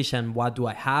accomplished and what do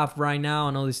I have right now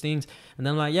and all these things. And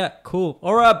then I'm like, yeah, cool,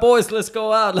 all right boys, let's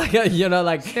go out. Like, you know,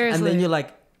 like, seriously. And then you're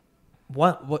like,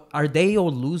 what are they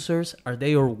all losers? Are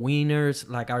they all winners?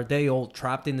 Like, are they all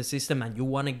trapped in the system and you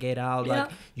want to get out? Yeah.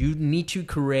 Like, you need to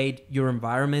create your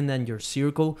environment and your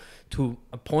circle to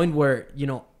a point where, you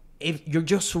know, if you're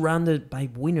just surrounded by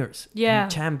winners Yeah.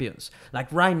 and champions. Like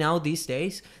right now, these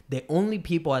days, the only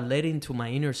people I let into my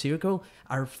inner circle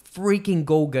are freaking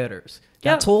go-getters.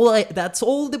 Yeah. That's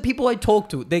all the people I talk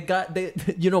to.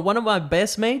 You know, one of my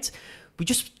best mates, we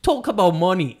just talk about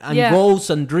money and Yeah. goals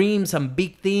and dreams and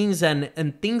big things and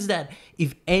things that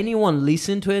if anyone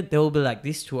listen to it, they will be like,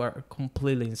 these two are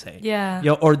completely insane. Yeah. You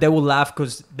know, or they will laugh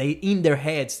because they, in their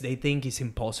heads, they think it's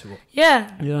impossible.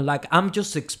 Yeah. You know, like I'm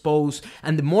just exposed.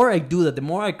 And the more I do that, the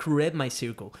more I create my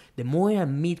circle, the more I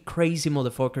meet crazy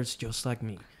motherfuckers just like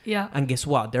me. Yeah. And guess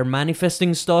what? They're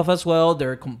manifesting stuff as well.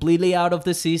 They're completely out of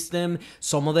the system.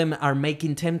 Some of them are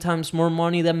making 10 times more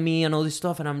money than me and all this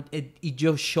stuff. And it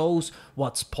just shows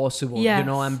what's possible. Yes. You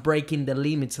know, I'm breaking the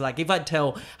limits. Like if I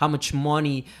tell how much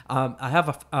money, I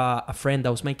have a friend that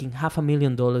was making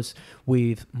 $500,000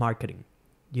 with marketing.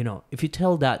 You know, if you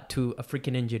tell that to a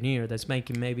freaking engineer that's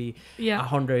making maybe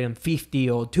 150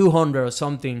 or 200 or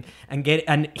something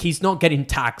and he's not getting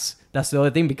taxed. That's the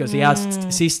other thing, because he has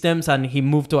systems and he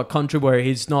moved to a country where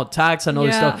he's not taxed and all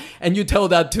this stuff. And you tell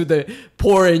that to the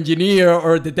poor engineer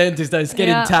or the dentist that is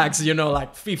getting taxed, you know,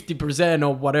 like 50%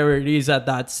 or whatever it is at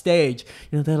that stage.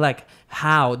 You know, they're like,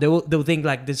 how? They'll think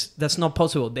like this, that's not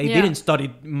possible. They didn't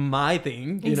study my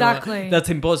thing. You Exactly. know? That's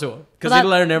impossible. Because he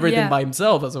learned everything by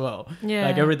himself as well. Yeah.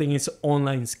 Like everything is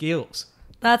online skills.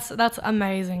 That's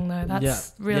amazing though.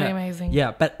 That's really amazing.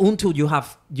 Yeah, but until you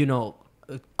have, you know,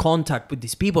 contact with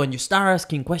these people and you start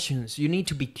asking questions, you need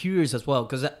to be curious as well,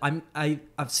 because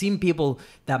I've seen people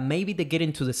that maybe they get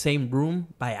into the same room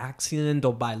by accident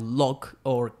or by luck,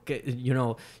 or you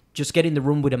know, just get in the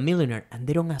room with a millionaire and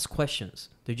they don't ask questions.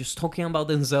 They're just talking about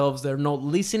themselves. They're not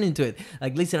listening to it.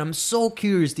 Like, listen, I'm so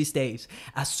curious these days.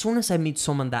 As soon as I meet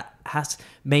someone that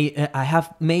I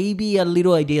have maybe a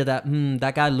little idea that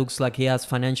that guy looks like he has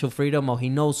financial freedom, or he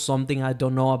knows something I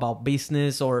don't know about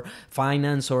business or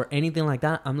finance or anything like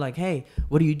that. I'm like, hey,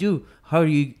 what do you do? How do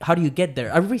you get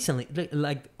there? I recently,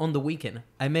 like on the weekend,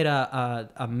 I met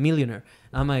a millionaire.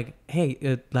 I'm like,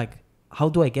 hey, like, how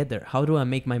do I get there? How do I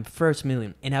make my first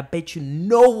million? And I bet you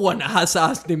no one has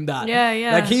asked him that. Yeah,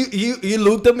 yeah. Like he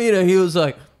looked at me and he was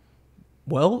like,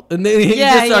 well, and then he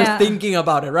just starts thinking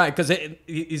about it, right? Because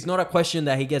it's not a question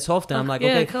that he gets often. I'm like,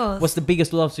 okay, what's the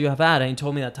biggest loss you have had? And he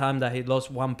told me that time that he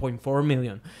lost 1.4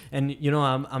 million. And, you know,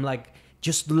 I'm like,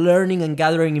 just learning and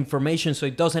gathering information so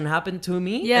it doesn't happen to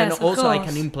me. Yes, and also I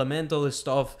can implement all this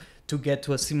stuff to get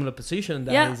to a similar position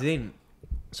that he's in.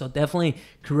 So definitely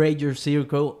create your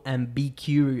circle and be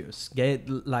curious.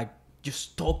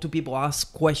 Just talk to people,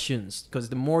 ask questions, because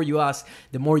the more you ask,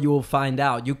 the more you will find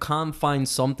out. You can't find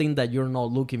something that you're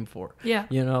not looking for. Yeah.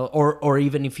 You know, or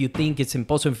even if you think it's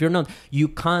impossible, if you're not, you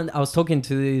can't. I was talking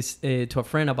to this to a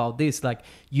friend about this. Like,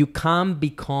 you can't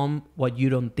become what you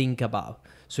don't think about.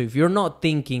 So if you're not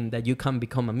thinking that you can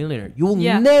become a millionaire, you will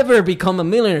never become a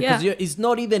millionaire, because it's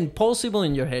not even possible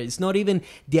in your head. It's not even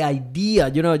the idea,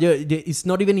 you know, it's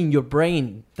not even in your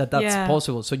brain that's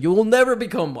possible. So you will never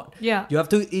become one. Yeah. You have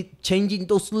to changing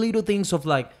those little things of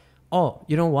like, oh,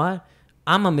 you know what?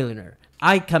 I'm a millionaire.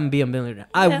 I can be a millionaire.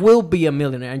 I will be a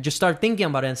millionaire. And just start thinking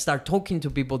about it and start talking to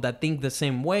people that think the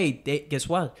same way. Guess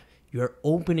what? You're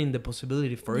opening the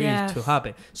possibility for it to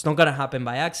happen. It's not going to happen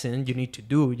by accident. You need to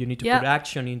put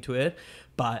action into it.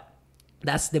 But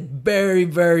that's the very,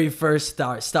 very first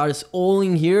start. Starts all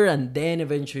in here, and then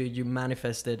eventually you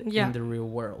manifest it in the real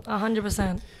world.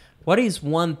 100%. What is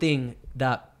one thing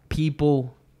that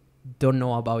people don't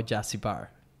know about Jazzy Parr?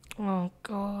 Oh,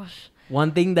 gosh.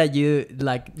 One thing that you,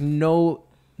 like,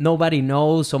 nobody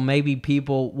knows, or maybe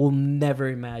people will never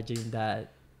imagine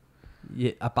that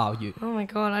about you. Oh my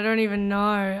god, I don't even know.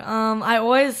 I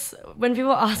always, when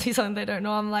people ask me something they don't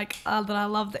know, I'm like, that I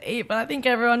love to eat, but I think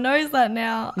everyone knows that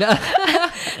now.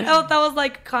 That was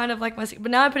like kind of like my secret,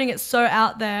 but now I'm putting it so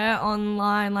out there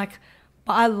online, like,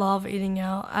 but I love eating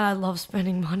out and I love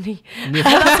spending money.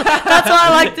 That's why I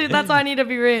like to, that's why I need to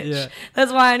be rich.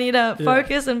 That's why I need to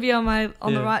focus and be on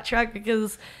the right track,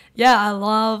 because I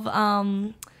love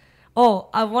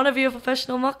I want to be a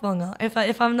professional mukbanger.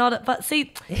 If I'm not, but see,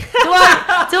 do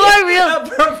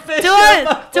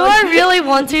I really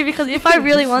want to? Because if I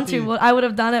really want to, well, I would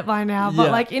have done it by now.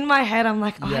 But like in my head, I'm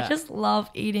like, I just love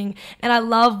eating, and I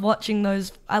love watching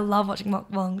those. I love watching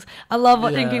mukbangs. I love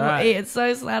watching people eat. It's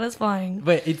so satisfying.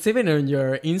 Wait, it's even on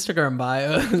your Instagram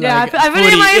bio. I put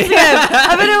it in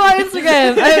my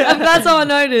Instagram. That's how I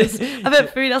noticed. I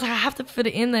put food. I was like, I have to put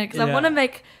it in there because I want to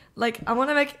make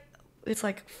it's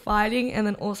like fighting and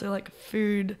then also like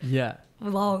food Yeah.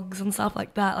 vlogs and stuff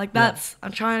like that. Like that's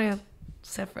I'm trying to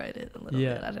separate it a little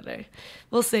bit. I don't know.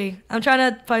 We'll see. I'm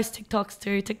trying to post TikToks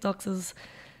too. TikToks is,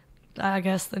 I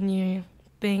guess, the new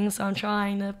thing. So I'm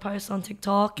trying to post on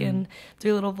TikTok and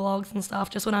do little vlogs and stuff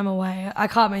just when I'm away. I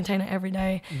can't maintain it every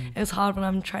day. It's hard when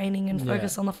I'm training and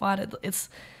focused on the fight. It's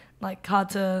like hard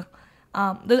to.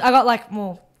 I got like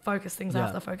more focused things I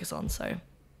have to focus on. So,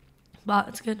 but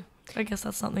it's good. I guess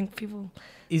that's something people.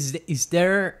 Is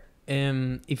there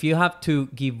if you have to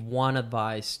give one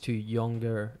advice to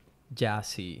younger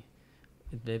Jazzy,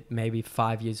 maybe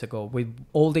 5 years ago, with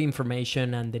all the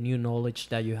information and the new knowledge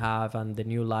that you have and the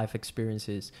new life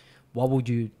experiences, what would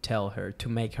you tell her to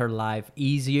make her life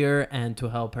easier and to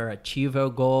help her achieve her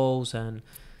goals? And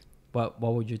what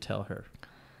would you tell her?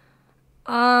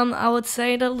 I would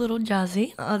say to little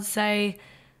Jazzy, I'd say,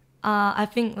 I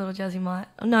think little Jazzy might.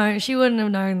 No, she wouldn't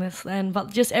have known this then, but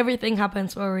just everything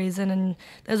happens for a reason, and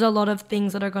there's a lot of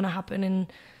things that are going to happen in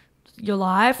your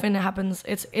life, and it happens.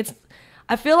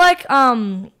 I feel like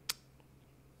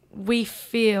we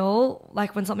feel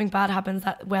like when something bad happens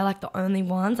that we're like the only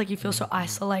ones. Like you feel so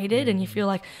isolated, and you feel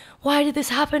like, why did this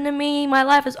happen to me? My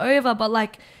life is over. But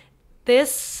like,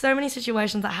 there's so many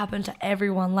situations that happen to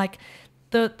everyone. Like,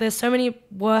 there's so many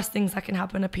worse things that can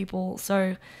happen to people.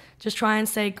 So just try and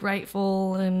stay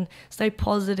grateful and stay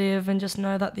positive and just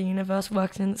know that the universe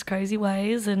works in its crazy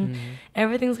ways and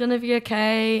everything's going to be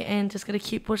okay, and just got to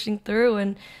keep pushing through,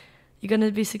 and you're going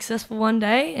to be successful one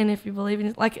day. And if you believe in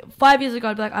it, like 5 years ago,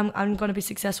 I'd be like, I'm going to be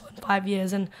successful in 5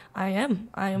 years. And I am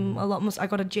a lot more. I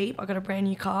got a Jeep, I got a brand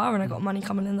new car, and I got money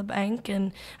coming in the bank,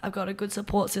 and I've got a good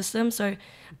support system. So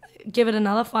give it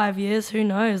another 5 years, who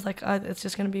knows? Like it's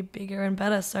just going to be bigger and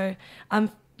better. So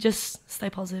I'm just stay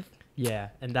positive. Yeah,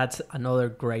 and that's another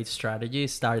great strategy.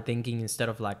 Start thinking, instead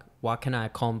of like, what can I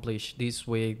accomplish this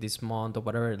week, this month, or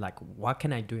whatever, like, what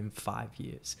can I do in 5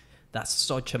 years? That's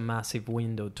such a massive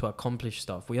window to accomplish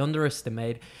stuff. We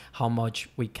underestimate how much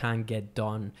we can get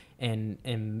done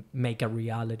and make a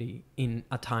reality in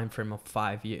a time frame of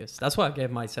 5 years. That's why I gave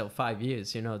myself 5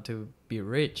 years, to be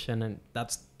rich, and then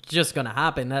that's just gonna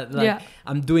happen.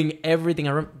 I'm doing everything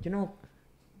around.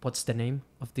 What's the name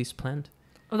of this plant?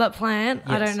 Oh, that plant?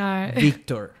 Yes. I don't know.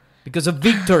 Victor. Because of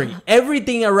victory.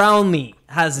 Everything around me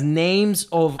has names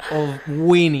of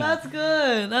winning. That's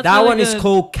good. That really one good. Is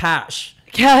called cash.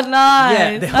 Yeah, nice.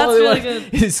 Yeah, the that's really good.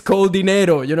 It's called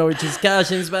dinero, which is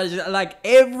cash in Spanish. Like,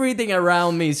 everything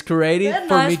around me is created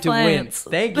for nice me plants. To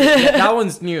win. Thank you. Yeah, that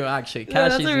one's new, actually.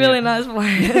 Cash that's is a really new. nice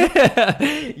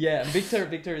plant. Yeah,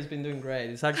 Victor has been doing great.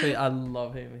 It's actually, I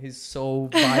love him. He's so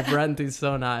vibrant. He's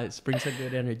so nice. Brings a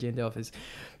good energy in the office.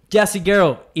 Jazzy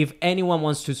girl, if anyone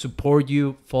wants to support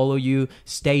you, follow you,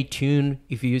 stay tuned.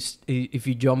 If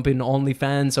you jump in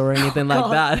OnlyFans or anything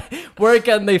like that, where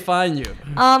can they find you?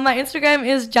 My Instagram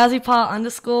is Jazzy Parr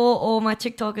 _, or my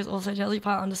TikTok is also Jazzy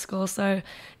Parr _ So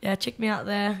yeah, check me out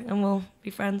there and we'll be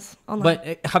friends online.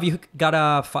 But have you got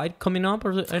a fight coming up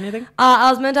or anything? I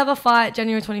was meant to have a fight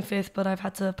January 25th, but I've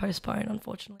had to postpone,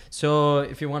 unfortunately. So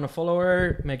if you want to follow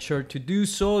her, make sure to do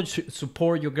so.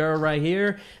 Support your girl right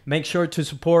here. Make sure to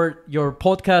support your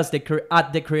podcast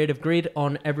at The Creative Grid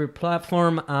on every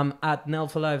platform. I'm at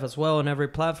Nelfa as well on every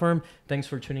platform. Thanks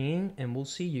for tuning in, and we'll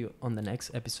see you on the next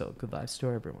episode. Goodbye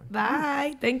to everyone.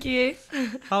 Bye. Thank you.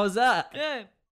 How was that? Good.